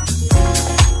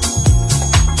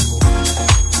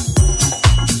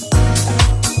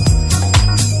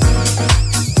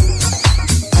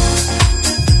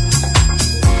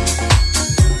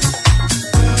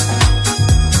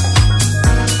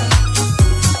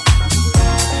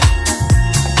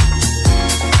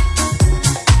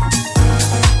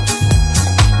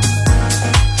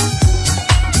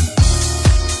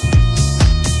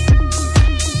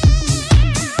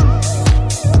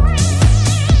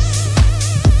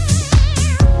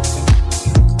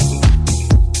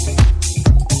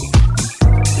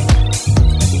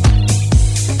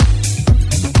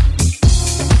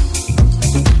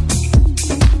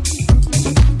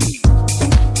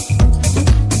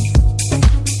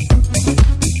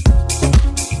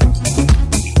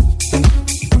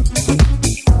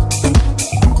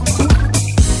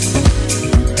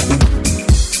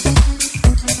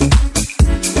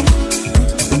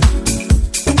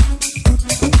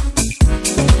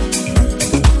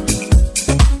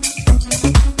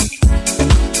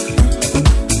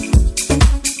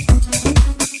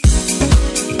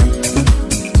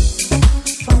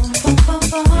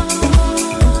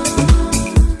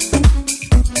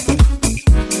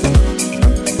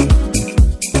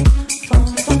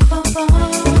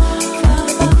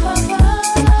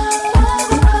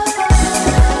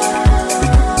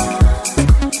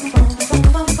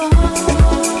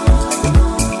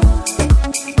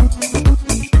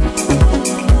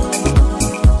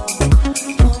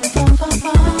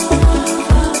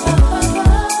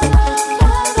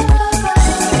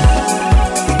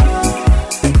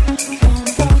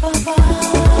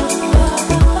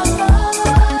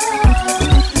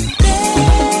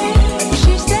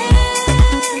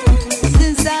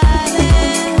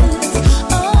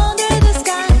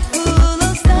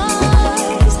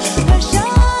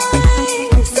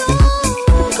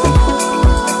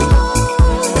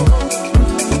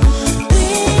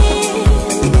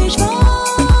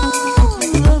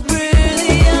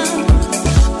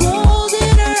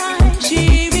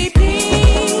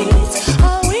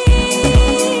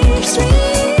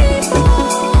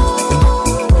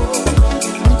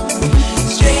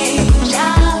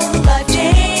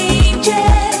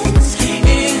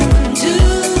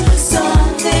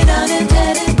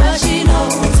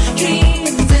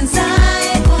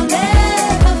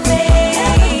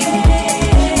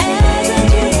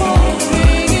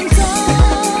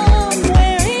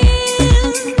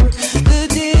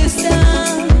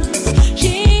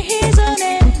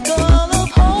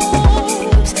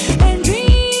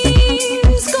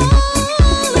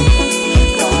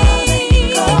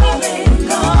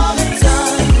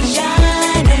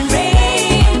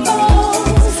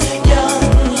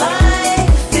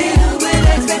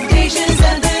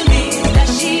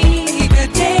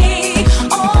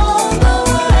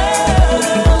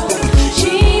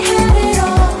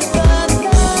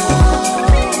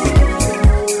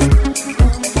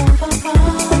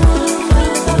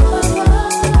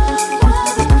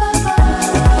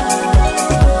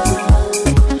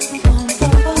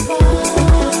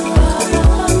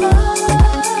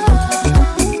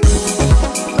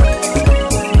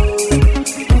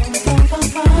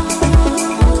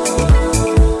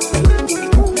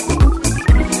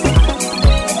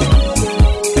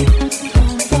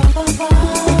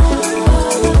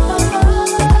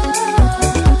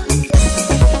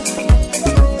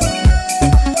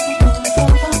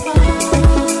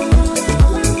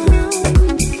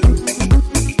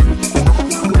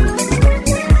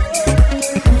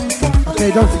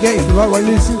 Hey, don't forget, if you like what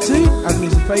you listen to, add me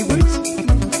as a favourite.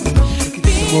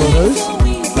 Some more of those.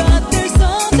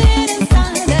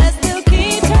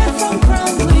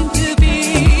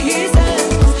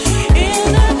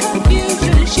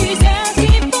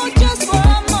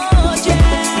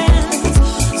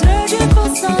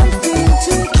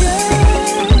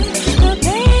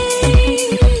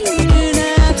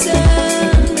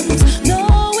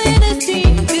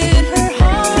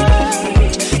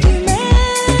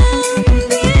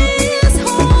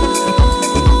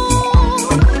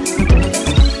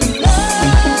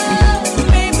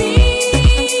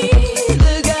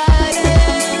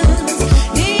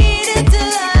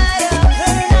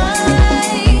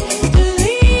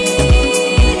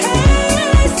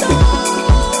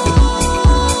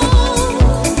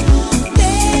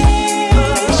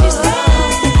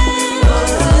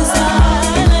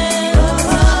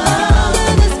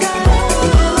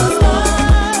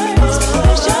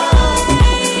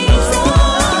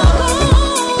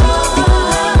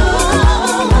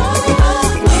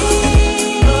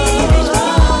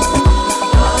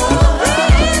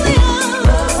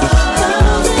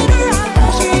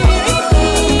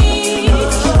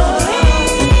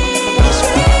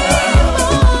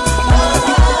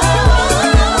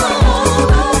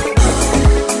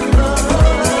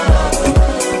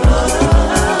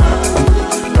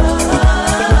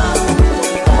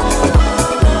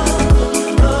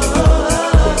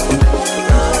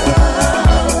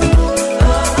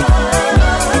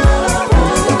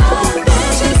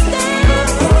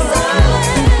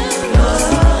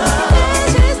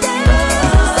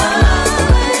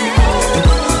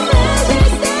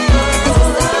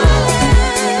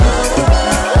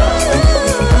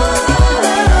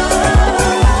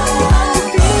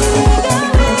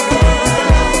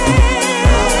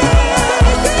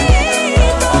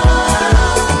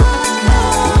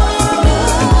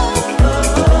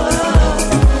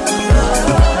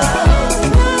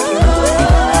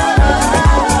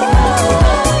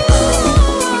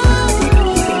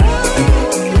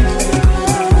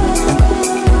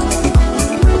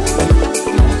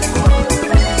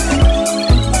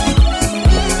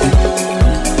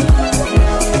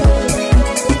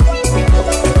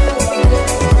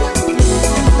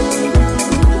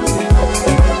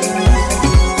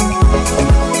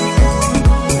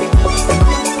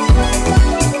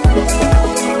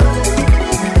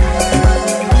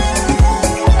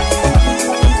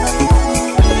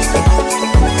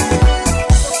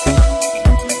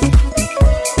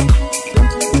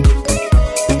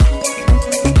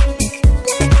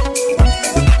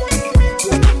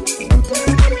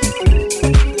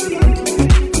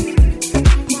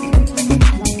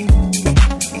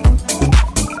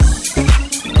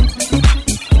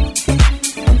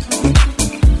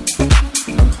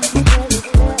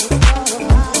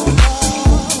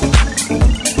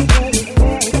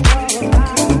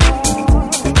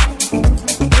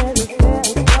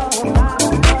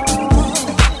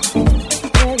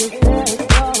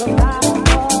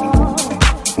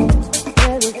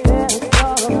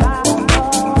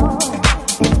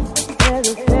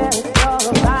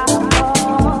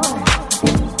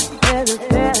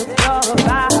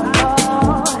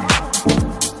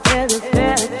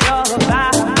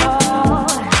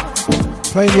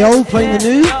 Playing the old, playing the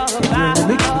new. You're in the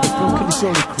mix with the Funk and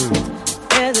Disorderly crew.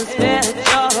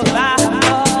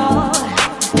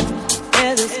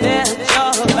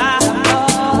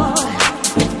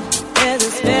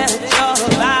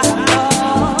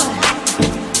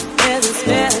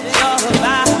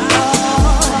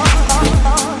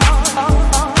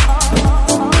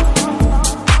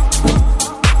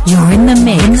 You're in the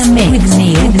mix with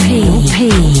Neil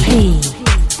P.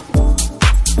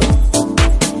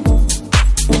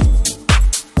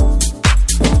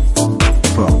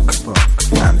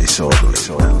 Funk and Disorderly.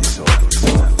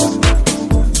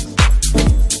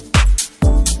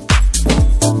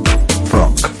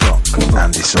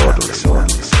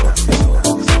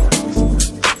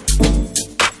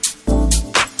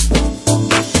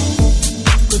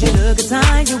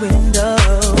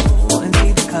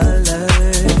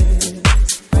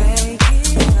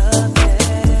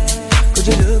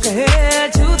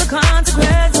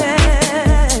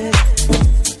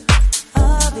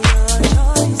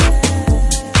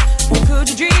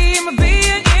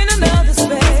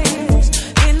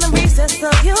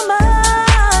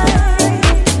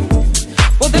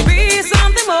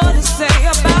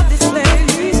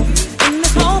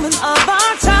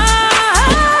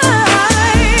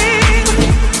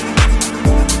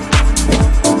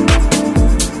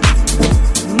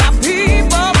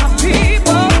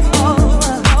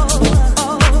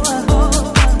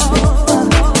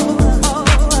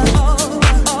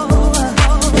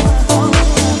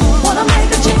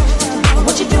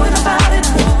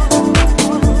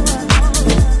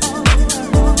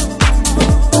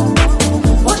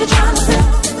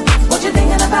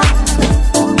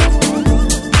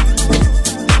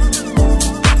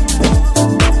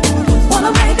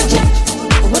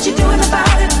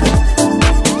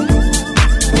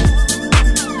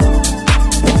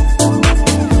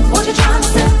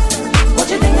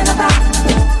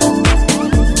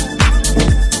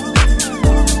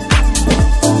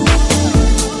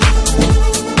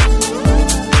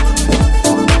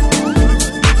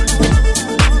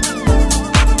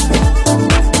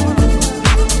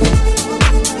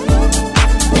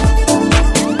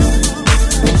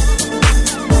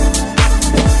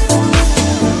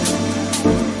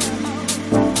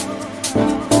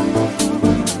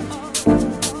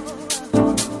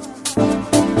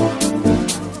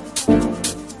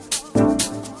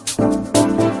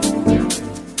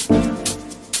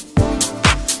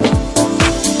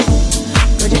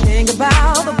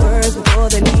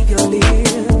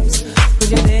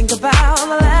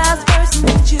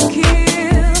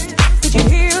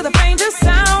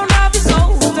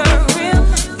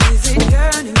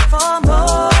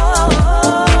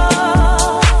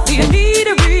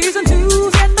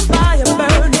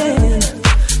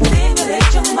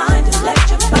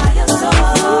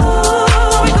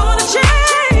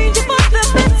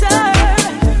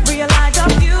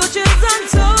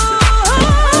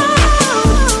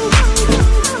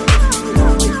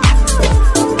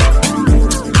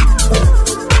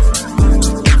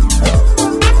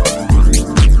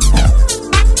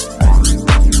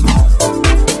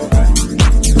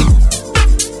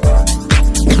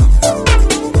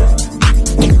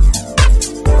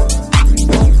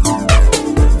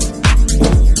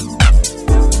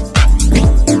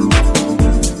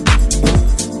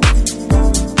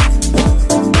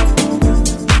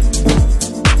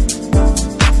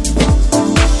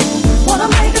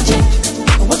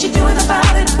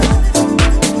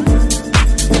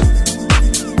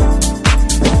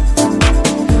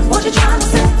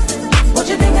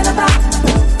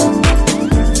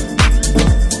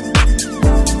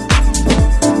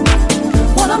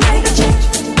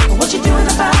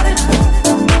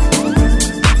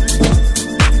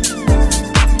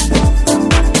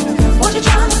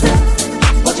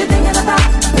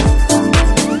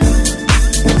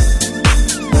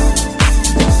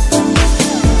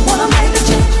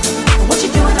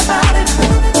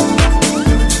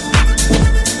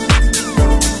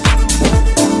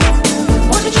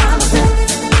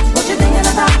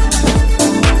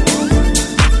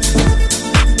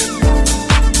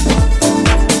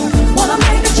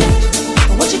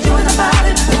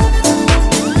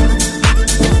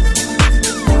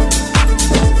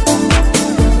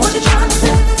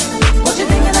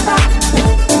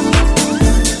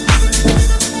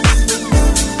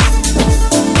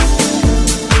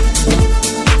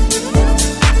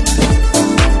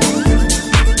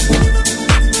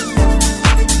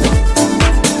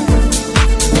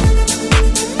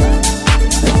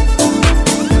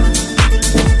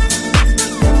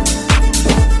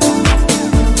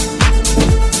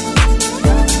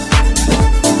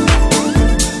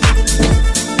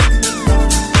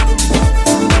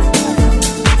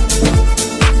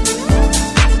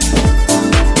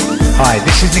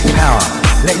 Sydney Power,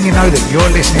 letting you know that you're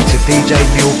listening to DJ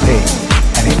Neil P,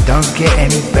 and it don't get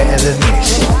any better than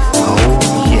this.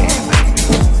 Oh yeah,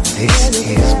 baby. This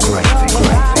is great.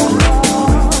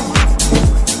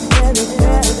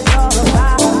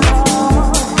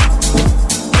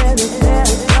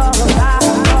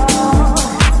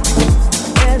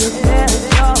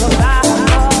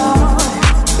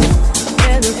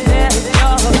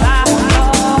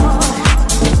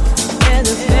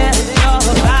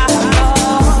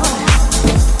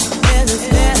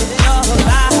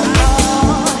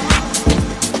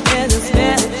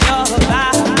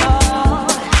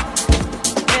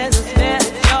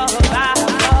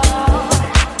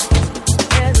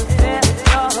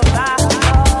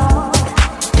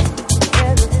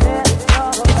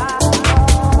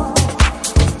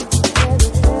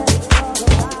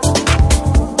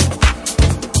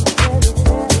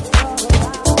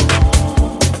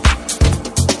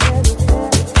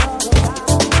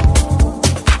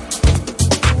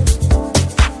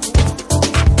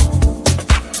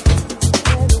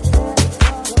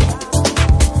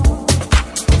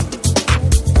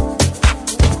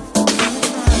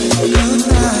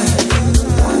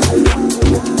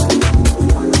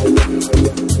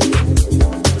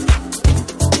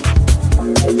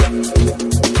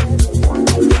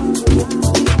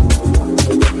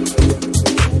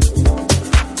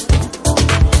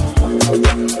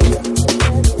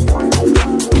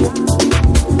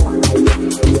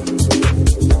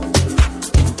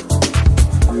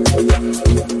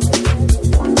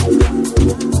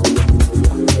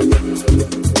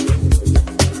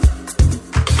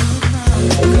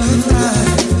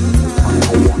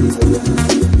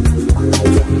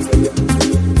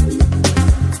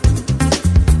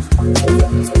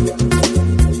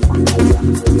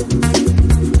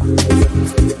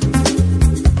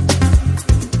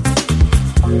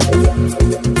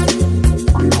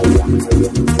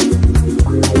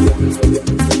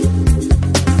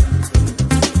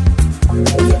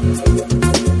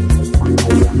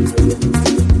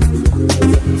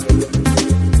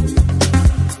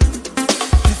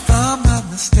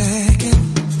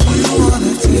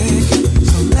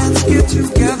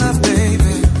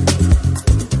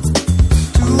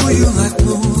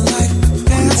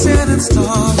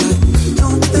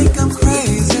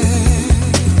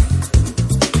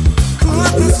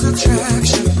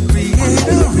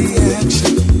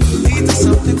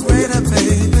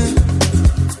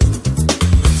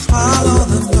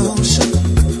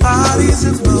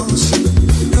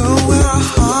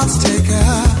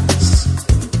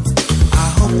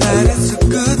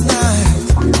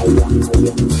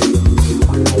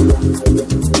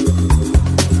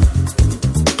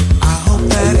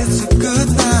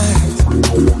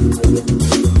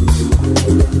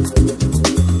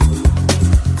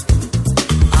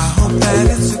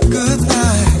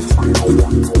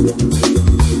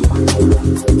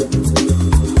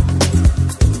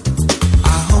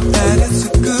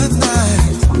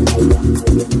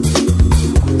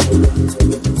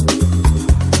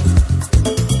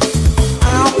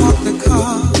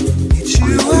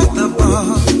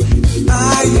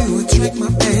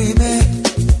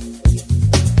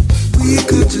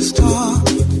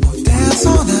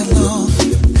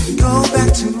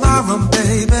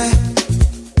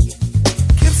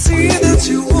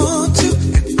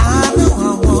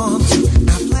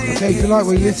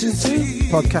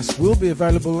 Podcast will be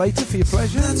available later for your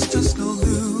pleasure. The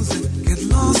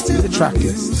track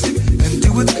list. And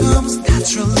do what comes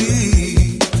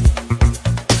naturally.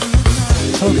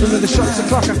 Time for another Shots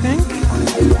O'Clock, I think.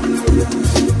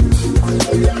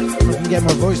 If I can get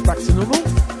my voice back to normal.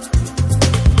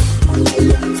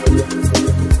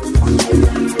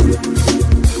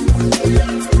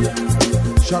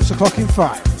 Shots O'Clock in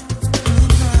 5.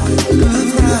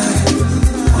 Good night.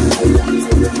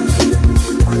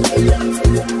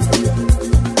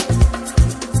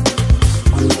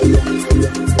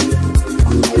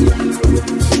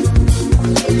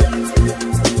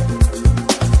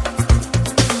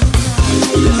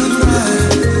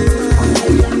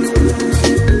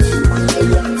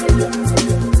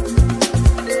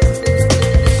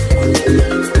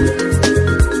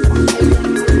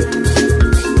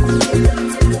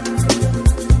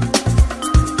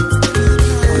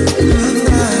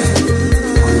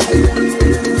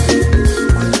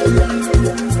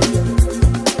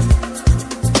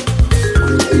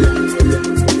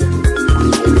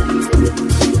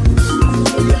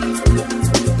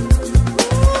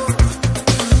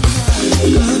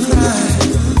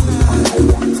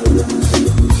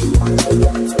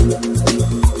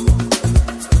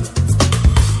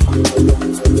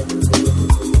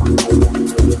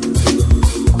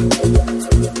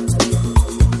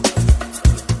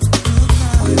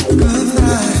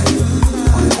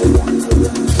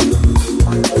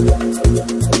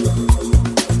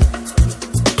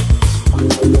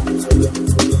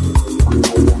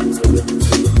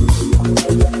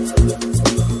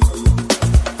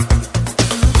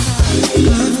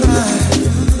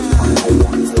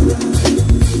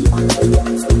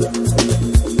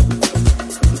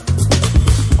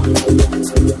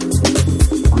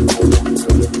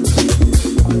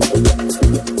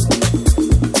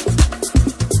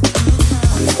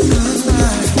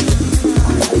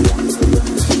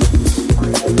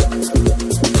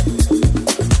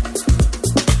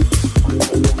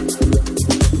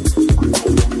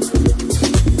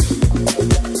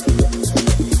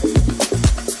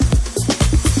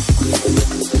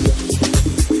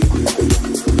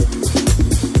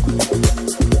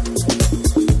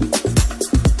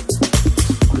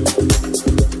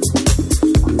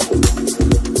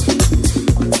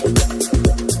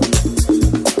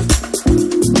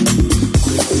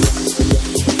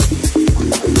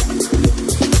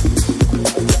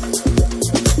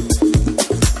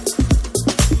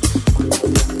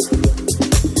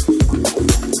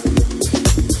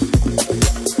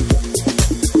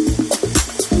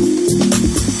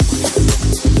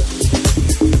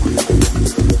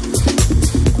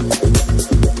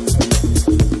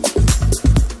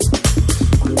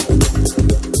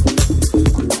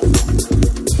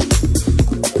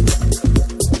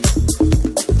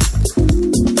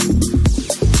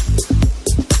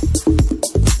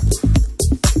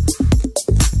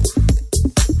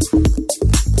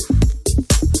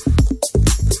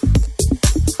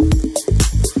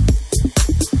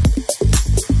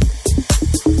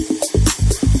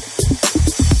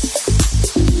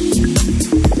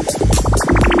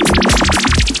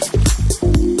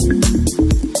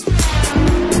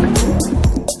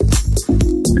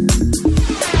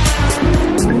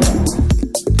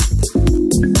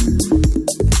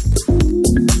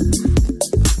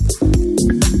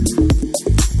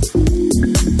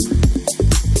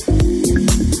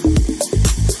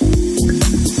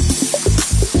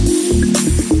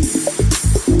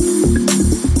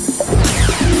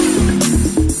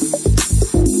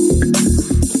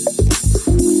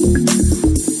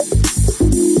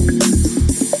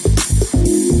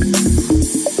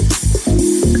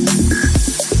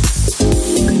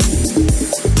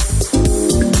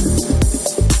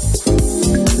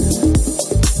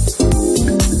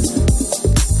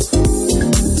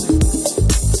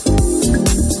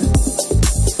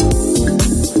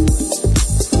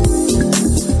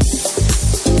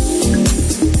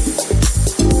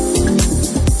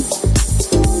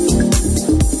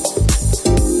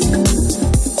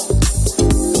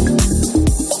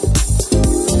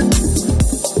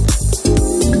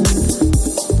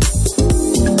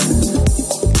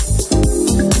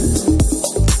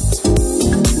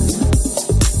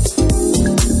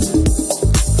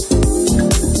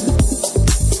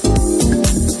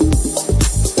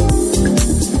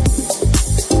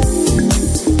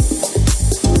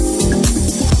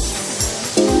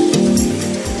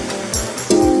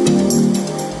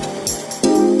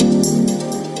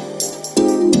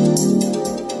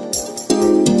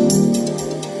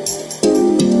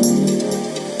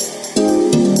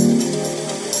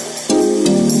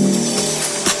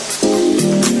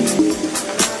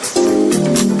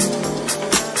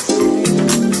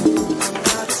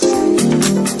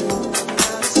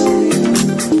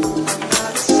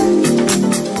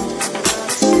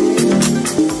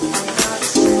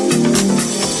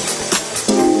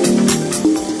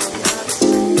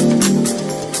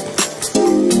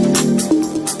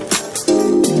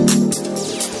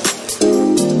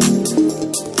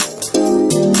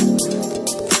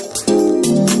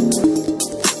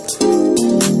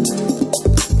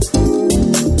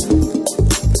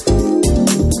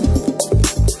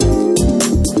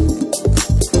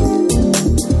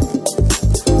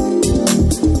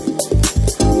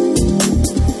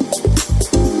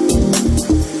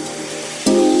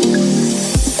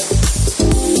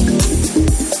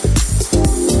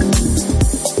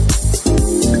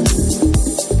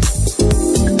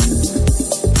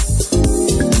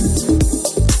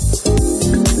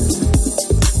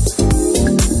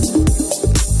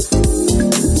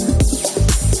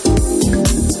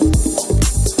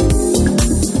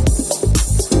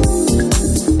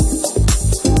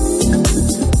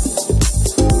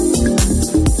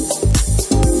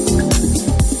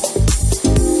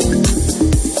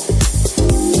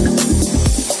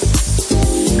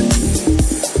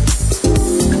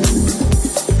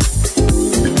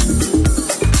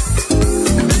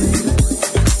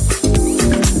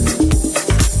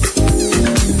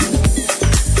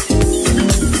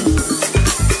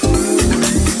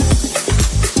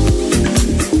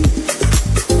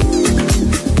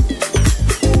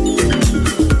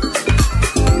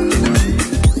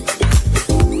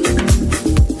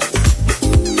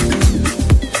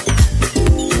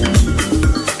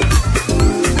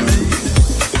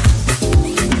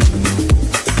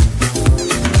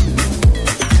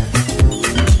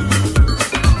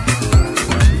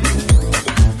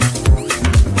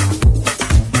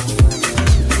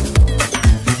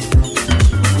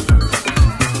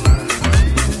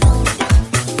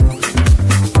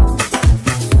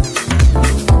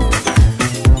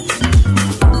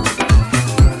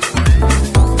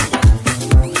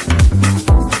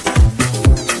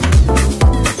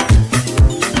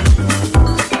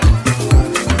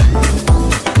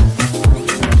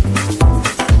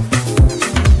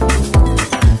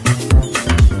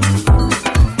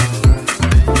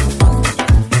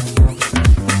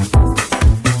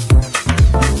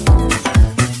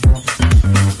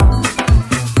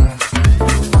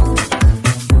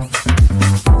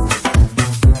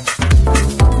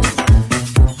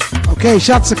 Okay,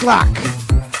 shots the clock.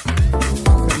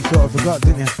 You thought I forgot,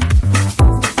 didn't you?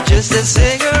 Just a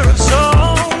singer of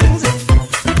songs.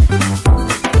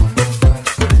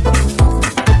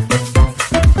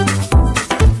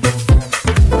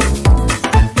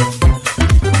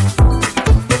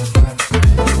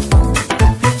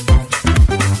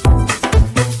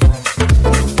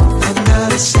 I'm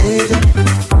not a savior,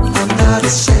 I'm not a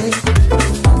saint.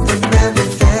 The memory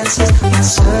dances, I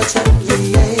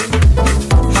certainly ain't.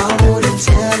 I wouldn't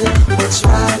tell you what's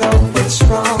right or what's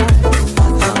wrong.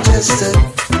 I'm just a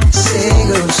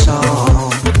singer of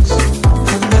songs.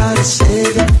 I'm not a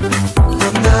savior,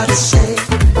 I'm not a saint.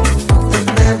 The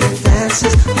memory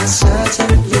dances, I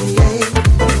certainly ain't.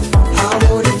 I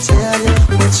wouldn't tell you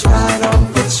what's right or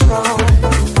what's wrong.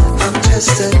 I'm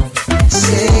just a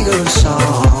singer of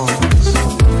songs.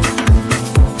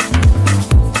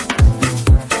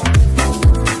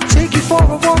 Take you for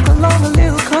a walk along a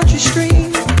little country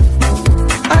stream.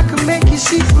 I can make you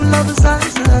see through lovers'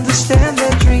 eyes and understand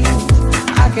their dreams.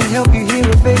 I can help you hear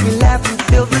a baby laugh and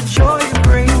feel the joy it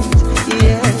brings.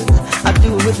 Yes, I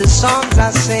do it with the songs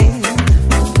I sing.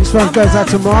 This one goes out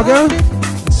to Margot,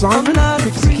 Simon,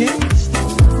 Pixie King.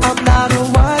 I'm not a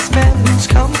wise man who's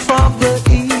come from the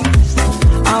east.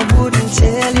 I wouldn't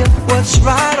tell you what's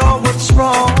right or what's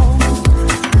wrong.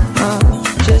 I'm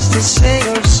just a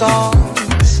singer of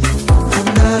songs. I'm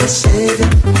not a savior.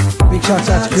 Big shout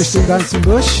out to Christian Dancing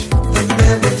Bush. The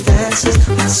memory dances,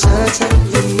 I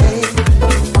certainly ain't.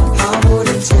 I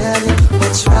wouldn't tell you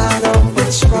what's right or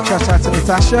what's wrong. Big shout out to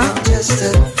Natasha. I'm just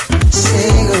a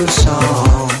singer of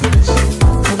songs.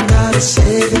 I'm not a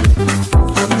savior,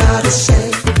 I'm not a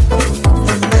saint.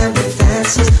 The memory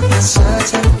dances, I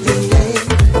certainly ain't.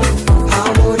 I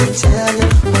wouldn't tell you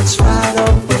what's right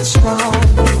or what's wrong.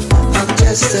 I'm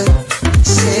just a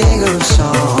singer of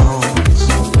songs.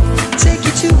 Take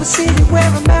you to a city where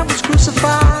a man was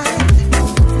crucified.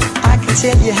 I can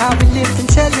tell you how he lived and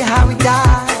tell you how he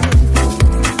died.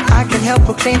 I can help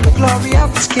proclaim the glory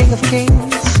of this King of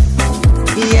Kings.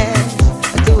 Yeah,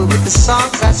 I do it with the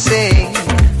songs I sing.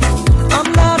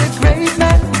 I'm not a great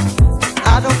man,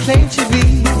 I don't claim to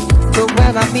be. But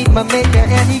when I meet my maker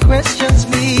and he questions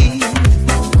me,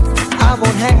 I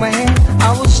won't hang my head,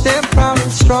 I will stand proud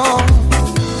and strong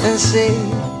and say,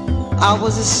 I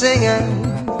was a singer.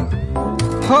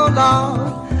 Hold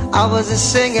on, I was a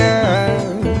singer.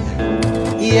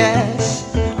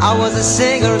 Yes, I was a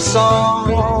singer of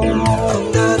song.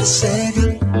 I'm not a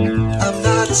savior, I'm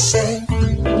not a saint.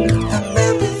 A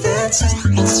memory dances,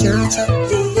 I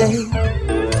certainly ain't.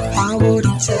 I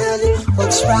wouldn't tell you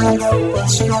what's right or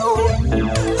what's wrong.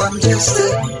 I'm just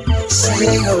a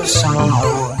singer of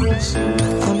songs.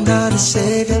 I'm not a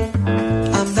savior,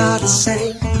 I'm not a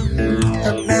saint.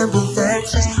 A memory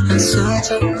dances, I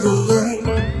certainly ain't.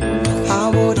 I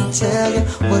wouldn't tell you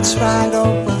what's right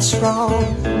or what's wrong.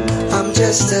 I'm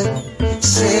just a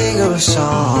singer of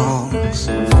songs.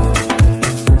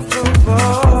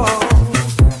 Oh,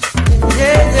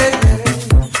 yeah, yeah, yeah.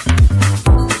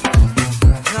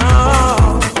 No,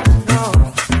 no.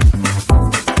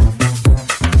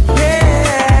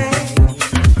 Yeah.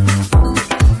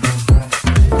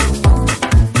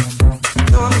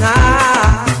 No,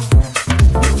 nah.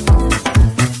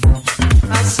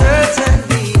 I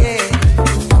certainly am.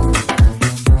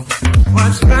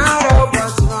 What's right or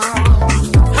what's wrong?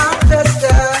 I'm just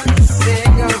a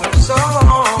singer of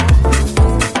songs.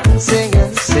 Singer,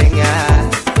 singer.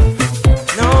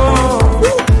 No,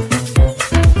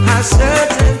 I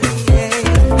certainly am.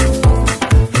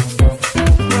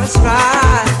 What's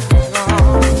right,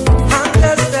 wrong? I'm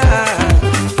just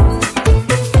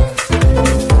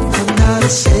I'm not a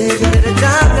savior.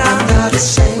 I'm not a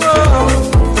saint.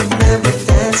 The memory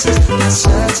dances, I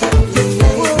certainly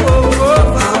ain't.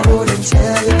 I wouldn't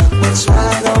tell you what's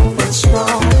right or what's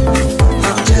wrong.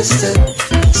 I'm just a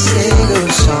singer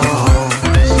of songs.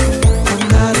 I'm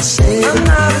not a savior. I'm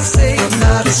not a saint. I'm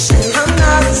not a saint. I'm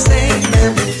not a saint. The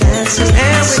memory dances, I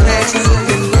certainly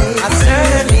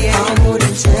ain't. I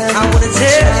wouldn't tell you what's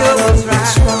right or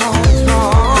what's wrong.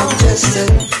 I'm just a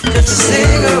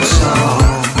singer of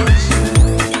songs.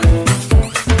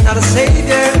 Not a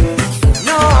savior,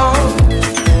 no.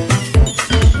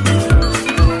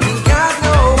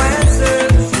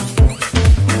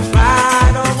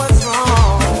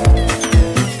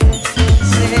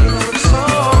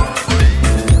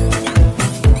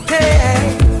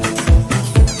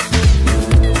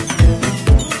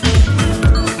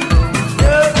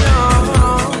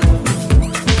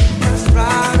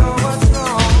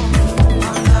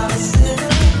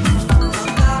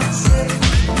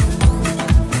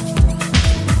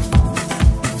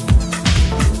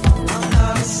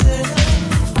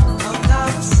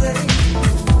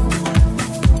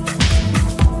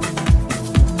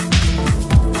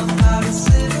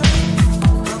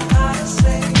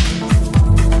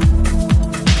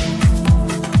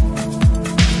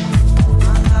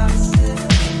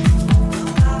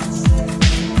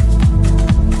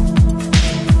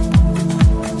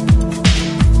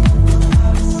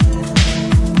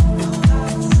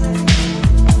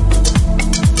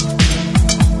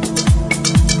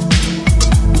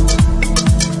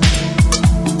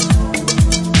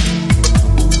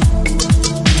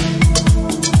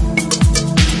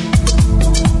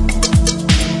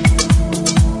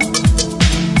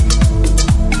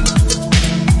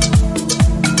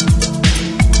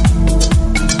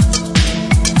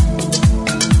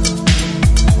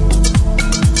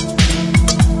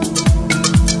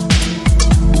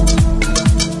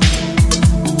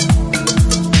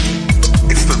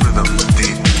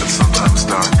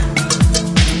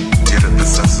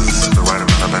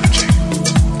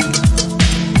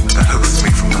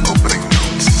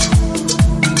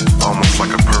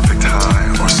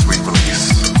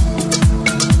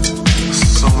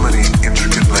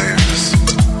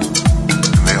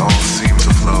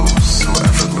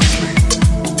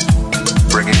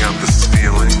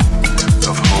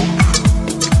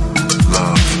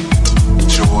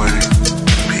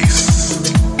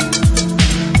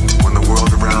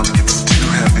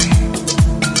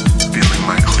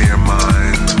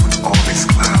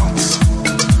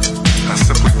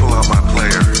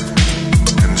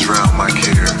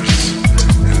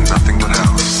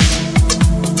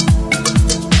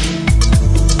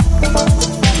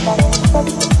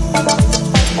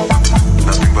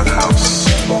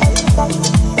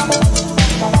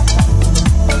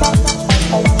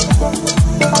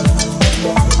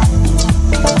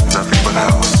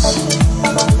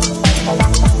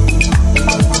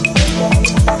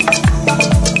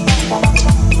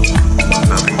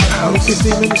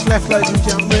 16 minutes left, ladies and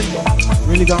gentlemen.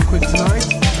 Really gone quick tonight.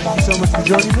 Thank you so much for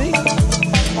joining me.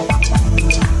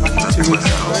 Back in 2 weeks'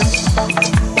 time.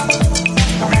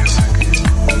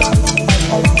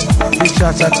 Big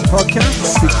shouts out to the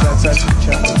podcast. Big shouts out to the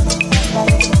chat.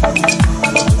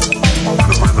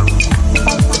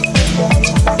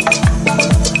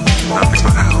 Nothing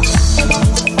but house.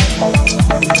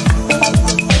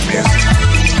 Music.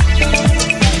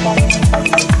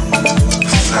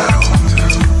 Sound.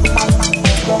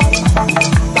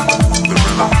 The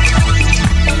rhythm.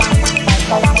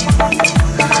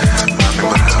 Nothing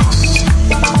but house.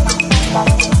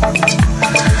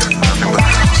 Nothing but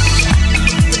house.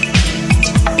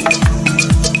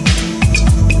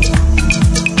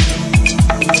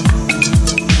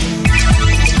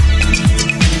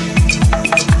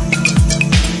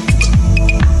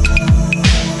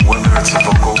 Whether it's a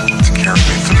vocal to carry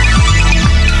me through,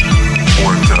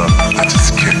 or a dub that just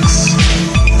kicks,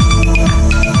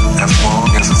 as long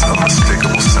as its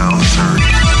unmistakable sound is heard,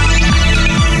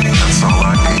 that's all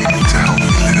I need to help me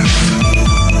live.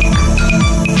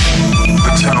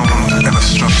 The tone and the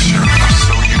structure are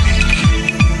so unique,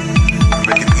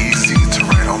 make it easy to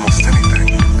write almost anything.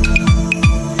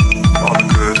 All the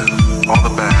good, all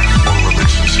the bad, or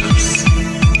relationships,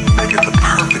 make it the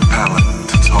perfect palette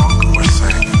to talk or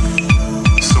sing.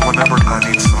 So whenever I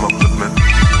need some upliftment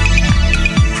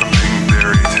from being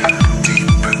buried deep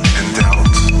in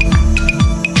doubt,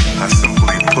 I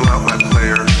simply pull out my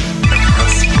player and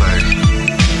press play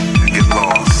and get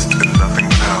lost in nothing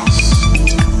but house.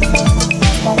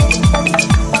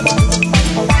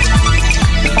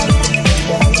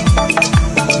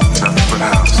 Nothing but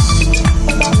house.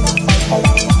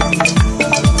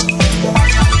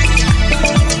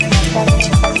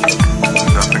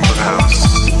 Nothing but house.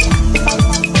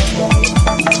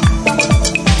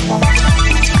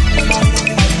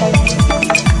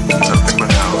 Nothing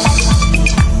but house.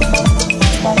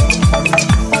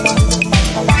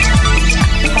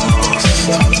 Lost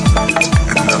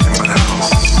in nothing but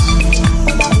house.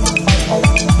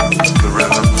 The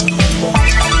rhythm,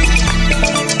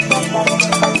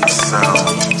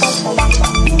 sounds,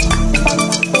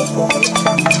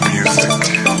 music.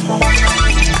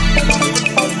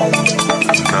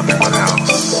 Nothing but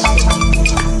house.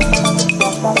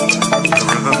 The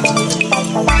rhythm,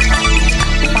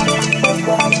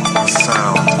 the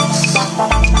sounds,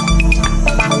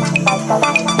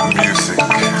 music.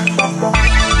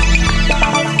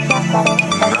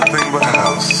 Nothing but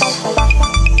house.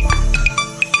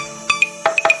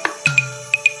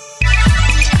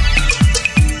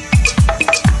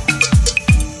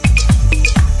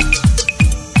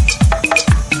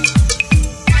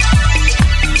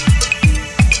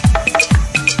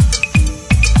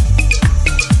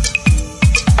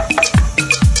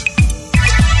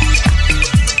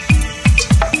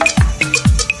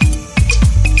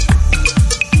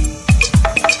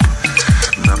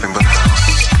 Nothing but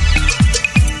house.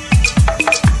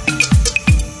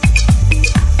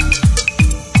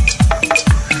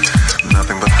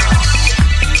 Nothing but house.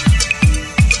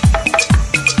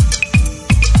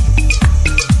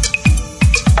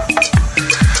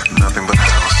 Nothing but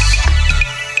house.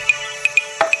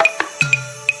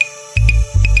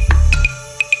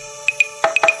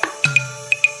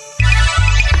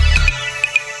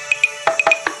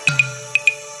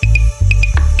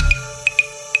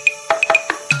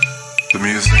 The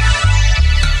music,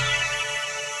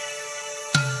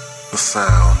 the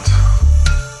sound,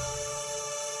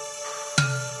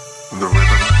 the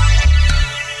rhythm,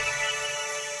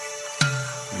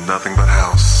 nothing but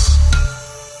house.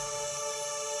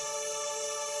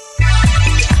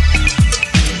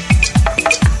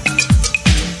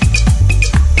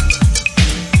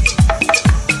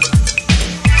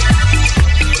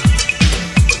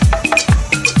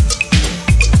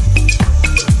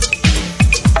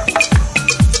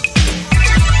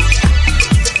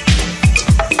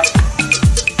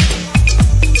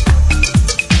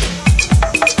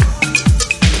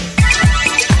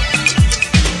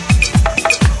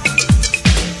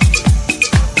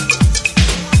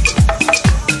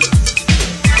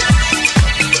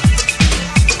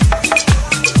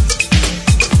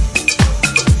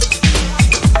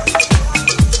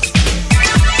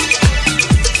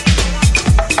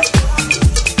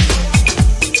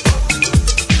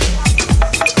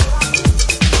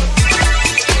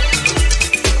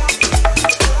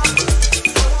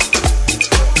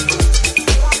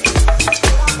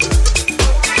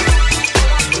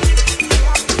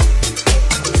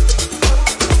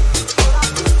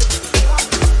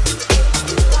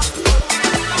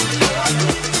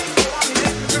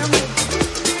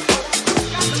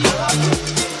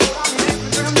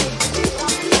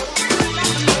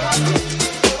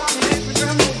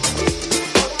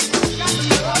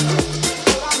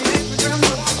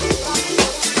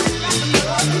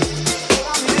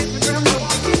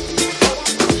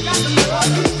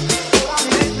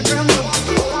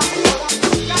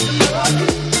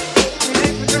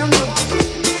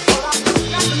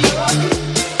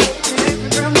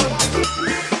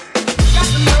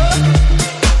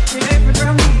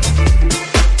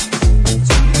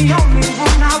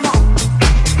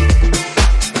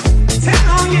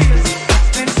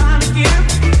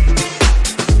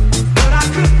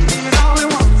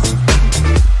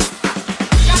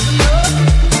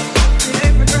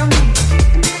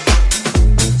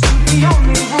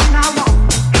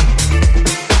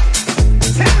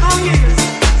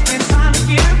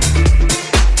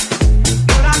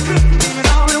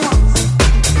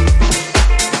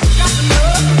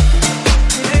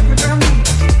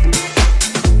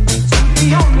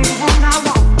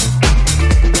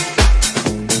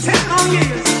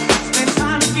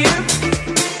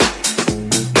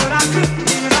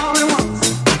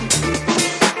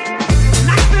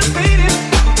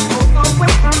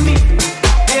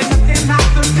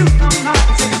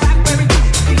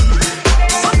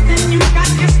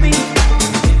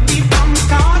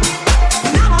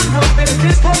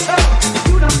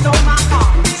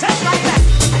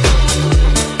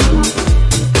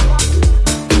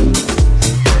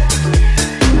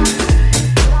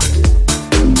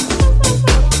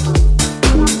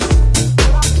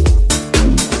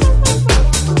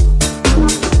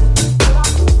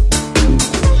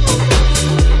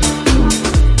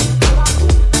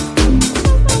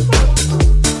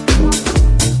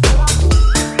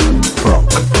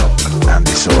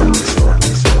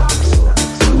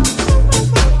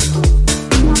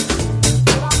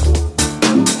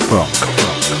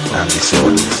 and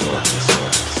disorderly.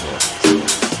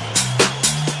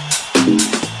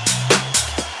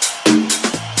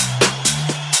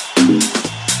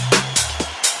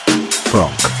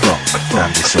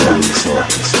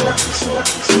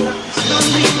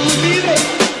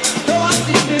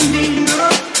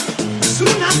 And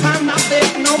soon I find out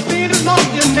there's no pain as long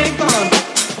as they gone.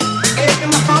 Ache in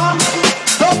my heart,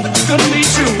 hope it's gonna be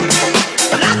true.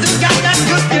 But I just got that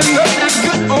good feeling, that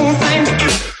good old thing to do.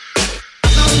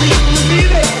 Don't need to be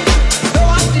there, though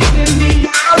I didn't need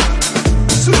out.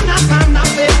 Soon I find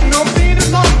out there's no pain as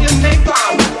long as they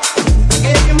gone.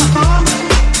 Ache in my heart,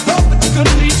 hope it's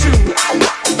gonna be true.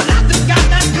 But I just got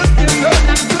that good feeling,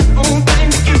 that good old thing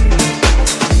to do.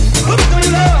 Hooked on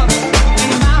love,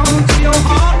 and now to your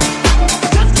heart.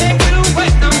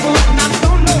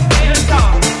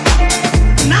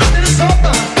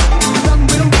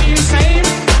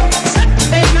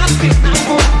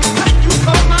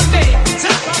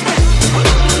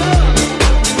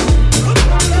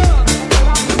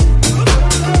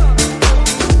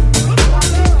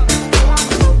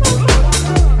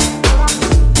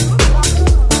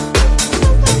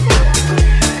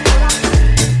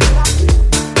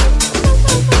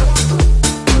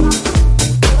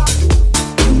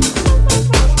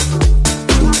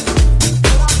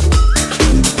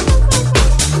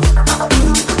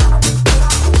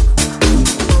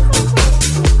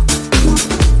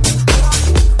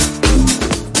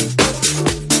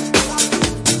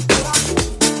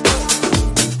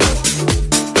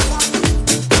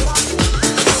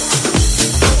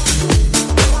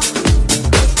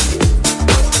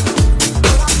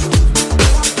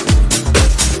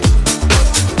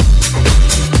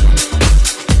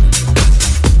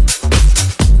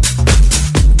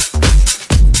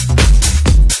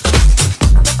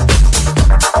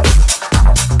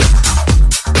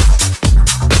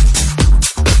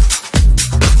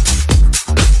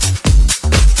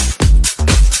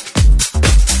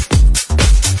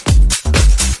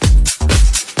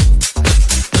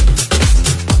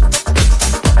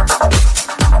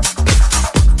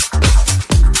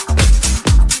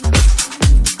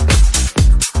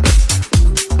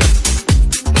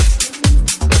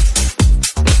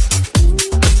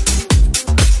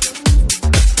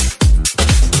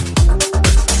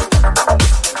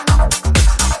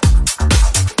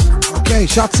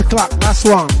 Shots the clock, last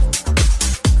one.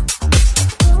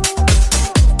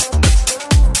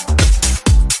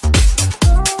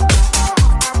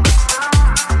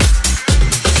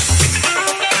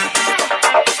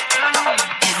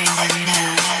 Everyone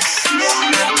knows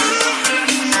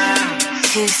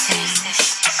two things.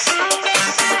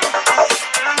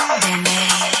 They're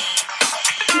made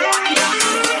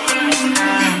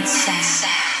and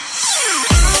sound.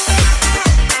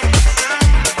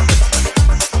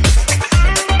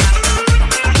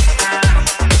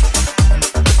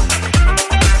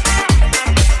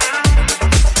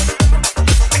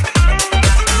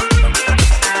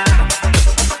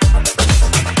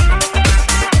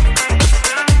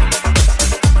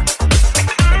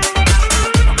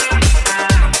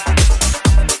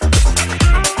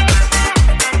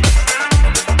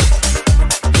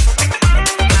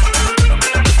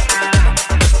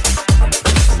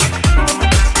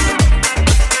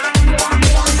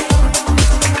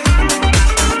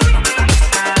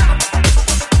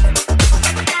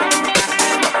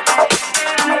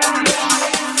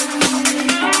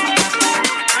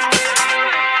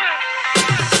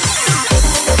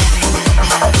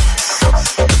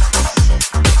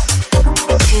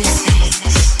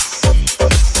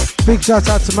 Big shout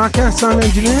out to Maka, sound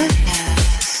engineer.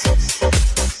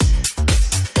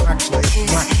 Actually,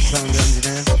 Maka, sound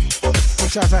engineer. Big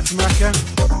shout out to Maka.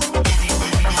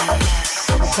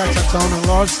 Big shout out to Ona and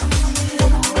Roz.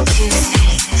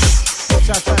 Big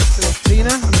shout out to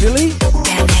Tina and Billy.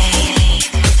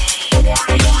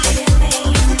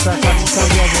 Big shout out to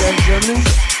Sandy over there in Germany.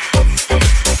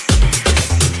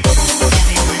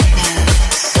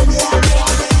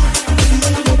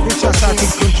 Big shout out to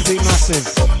Country Beat Massive.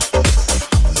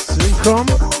 Come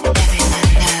back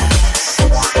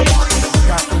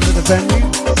into the venue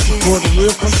for the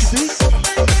real Country Beat.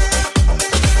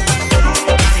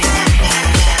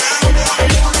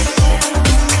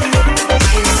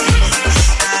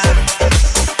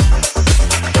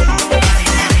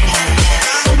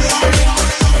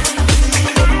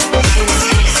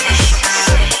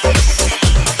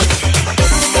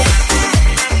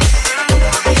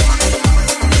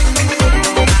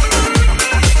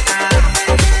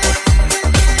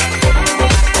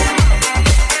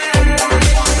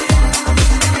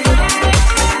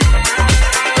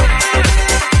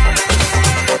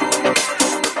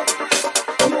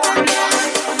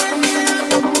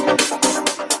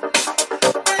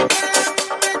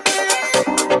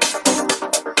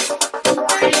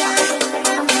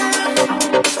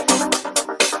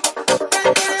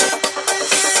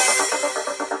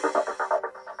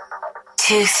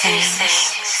 Two things.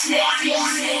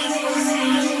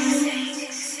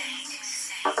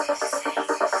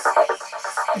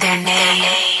 Their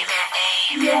name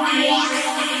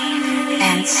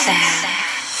and sound.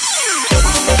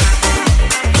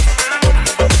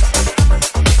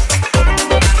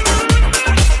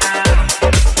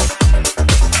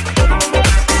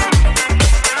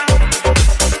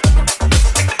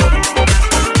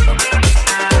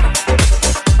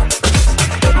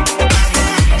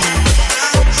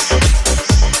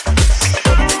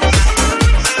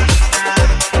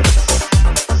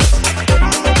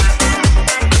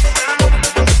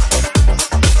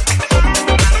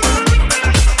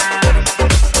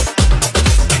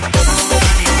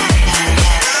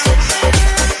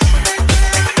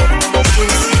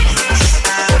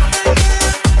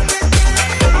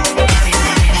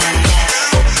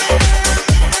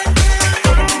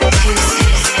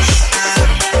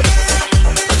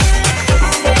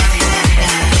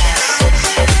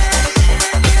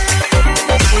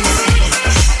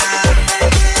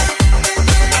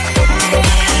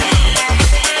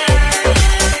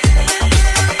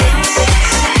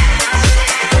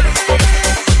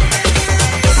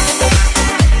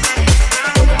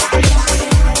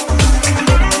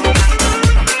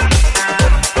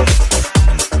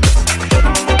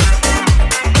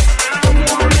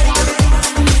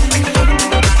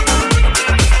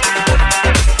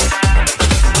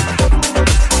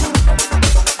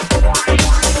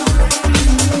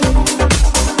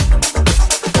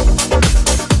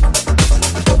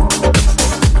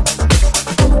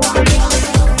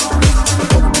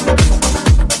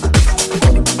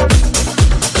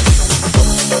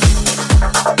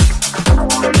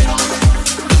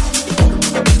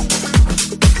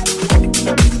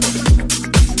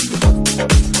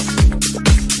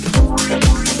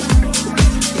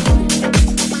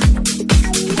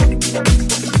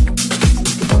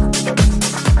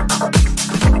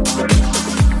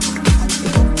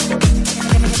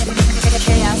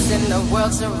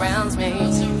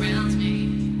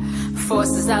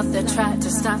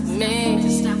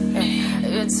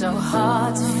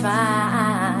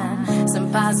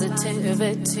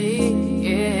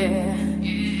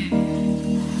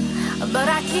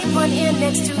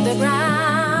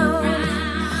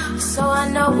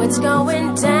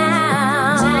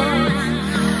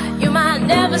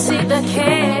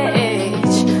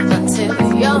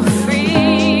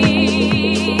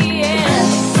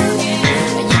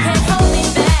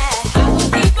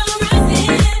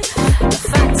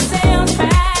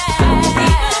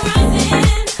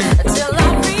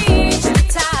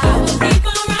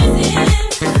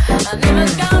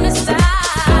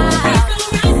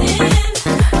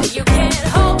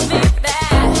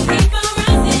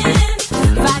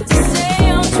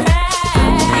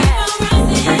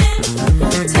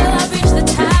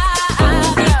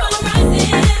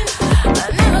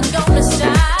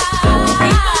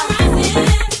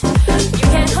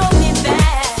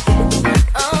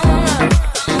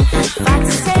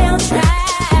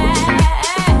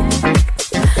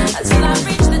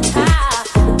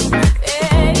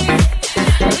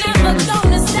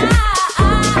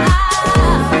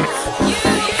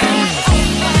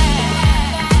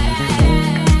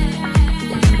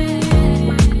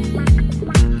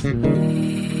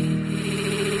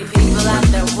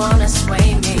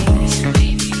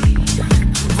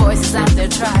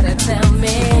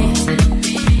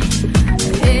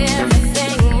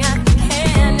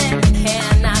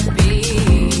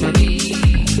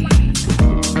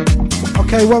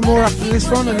 Okay, one more after this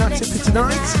one, and that's it for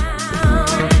tonight.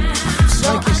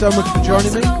 Thank you so much for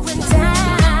joining me.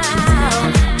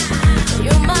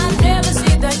 You might never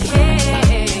see the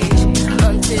cage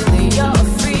until you're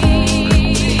free.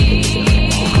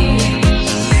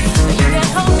 You can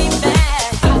hold me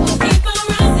back. I will keep on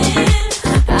rising.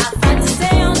 I fight to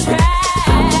stay on track.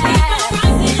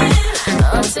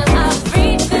 Until I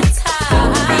reach the top.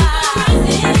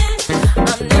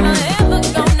 I'm never ever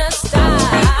gonna stop.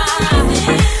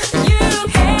 You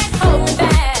can't hold me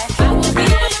back. I will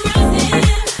keep on rising.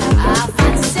 I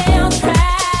fight to stay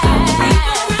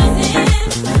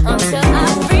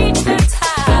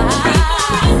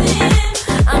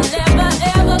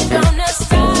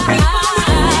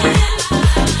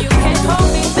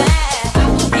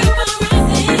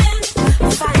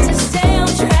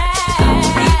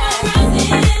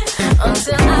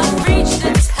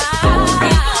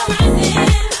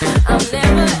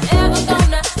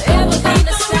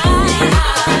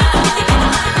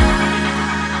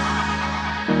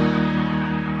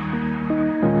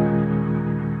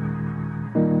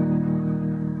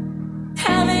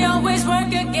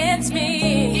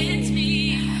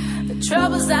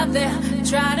Troubles out there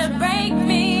try to break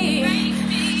me.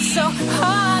 So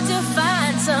hard to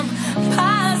find some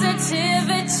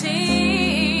positivity.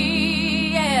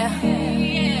 Yeah.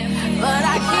 But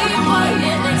I keep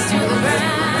walking next to the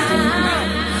ground,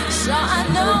 so I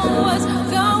know what's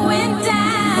going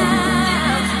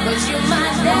down. But you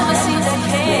might never see the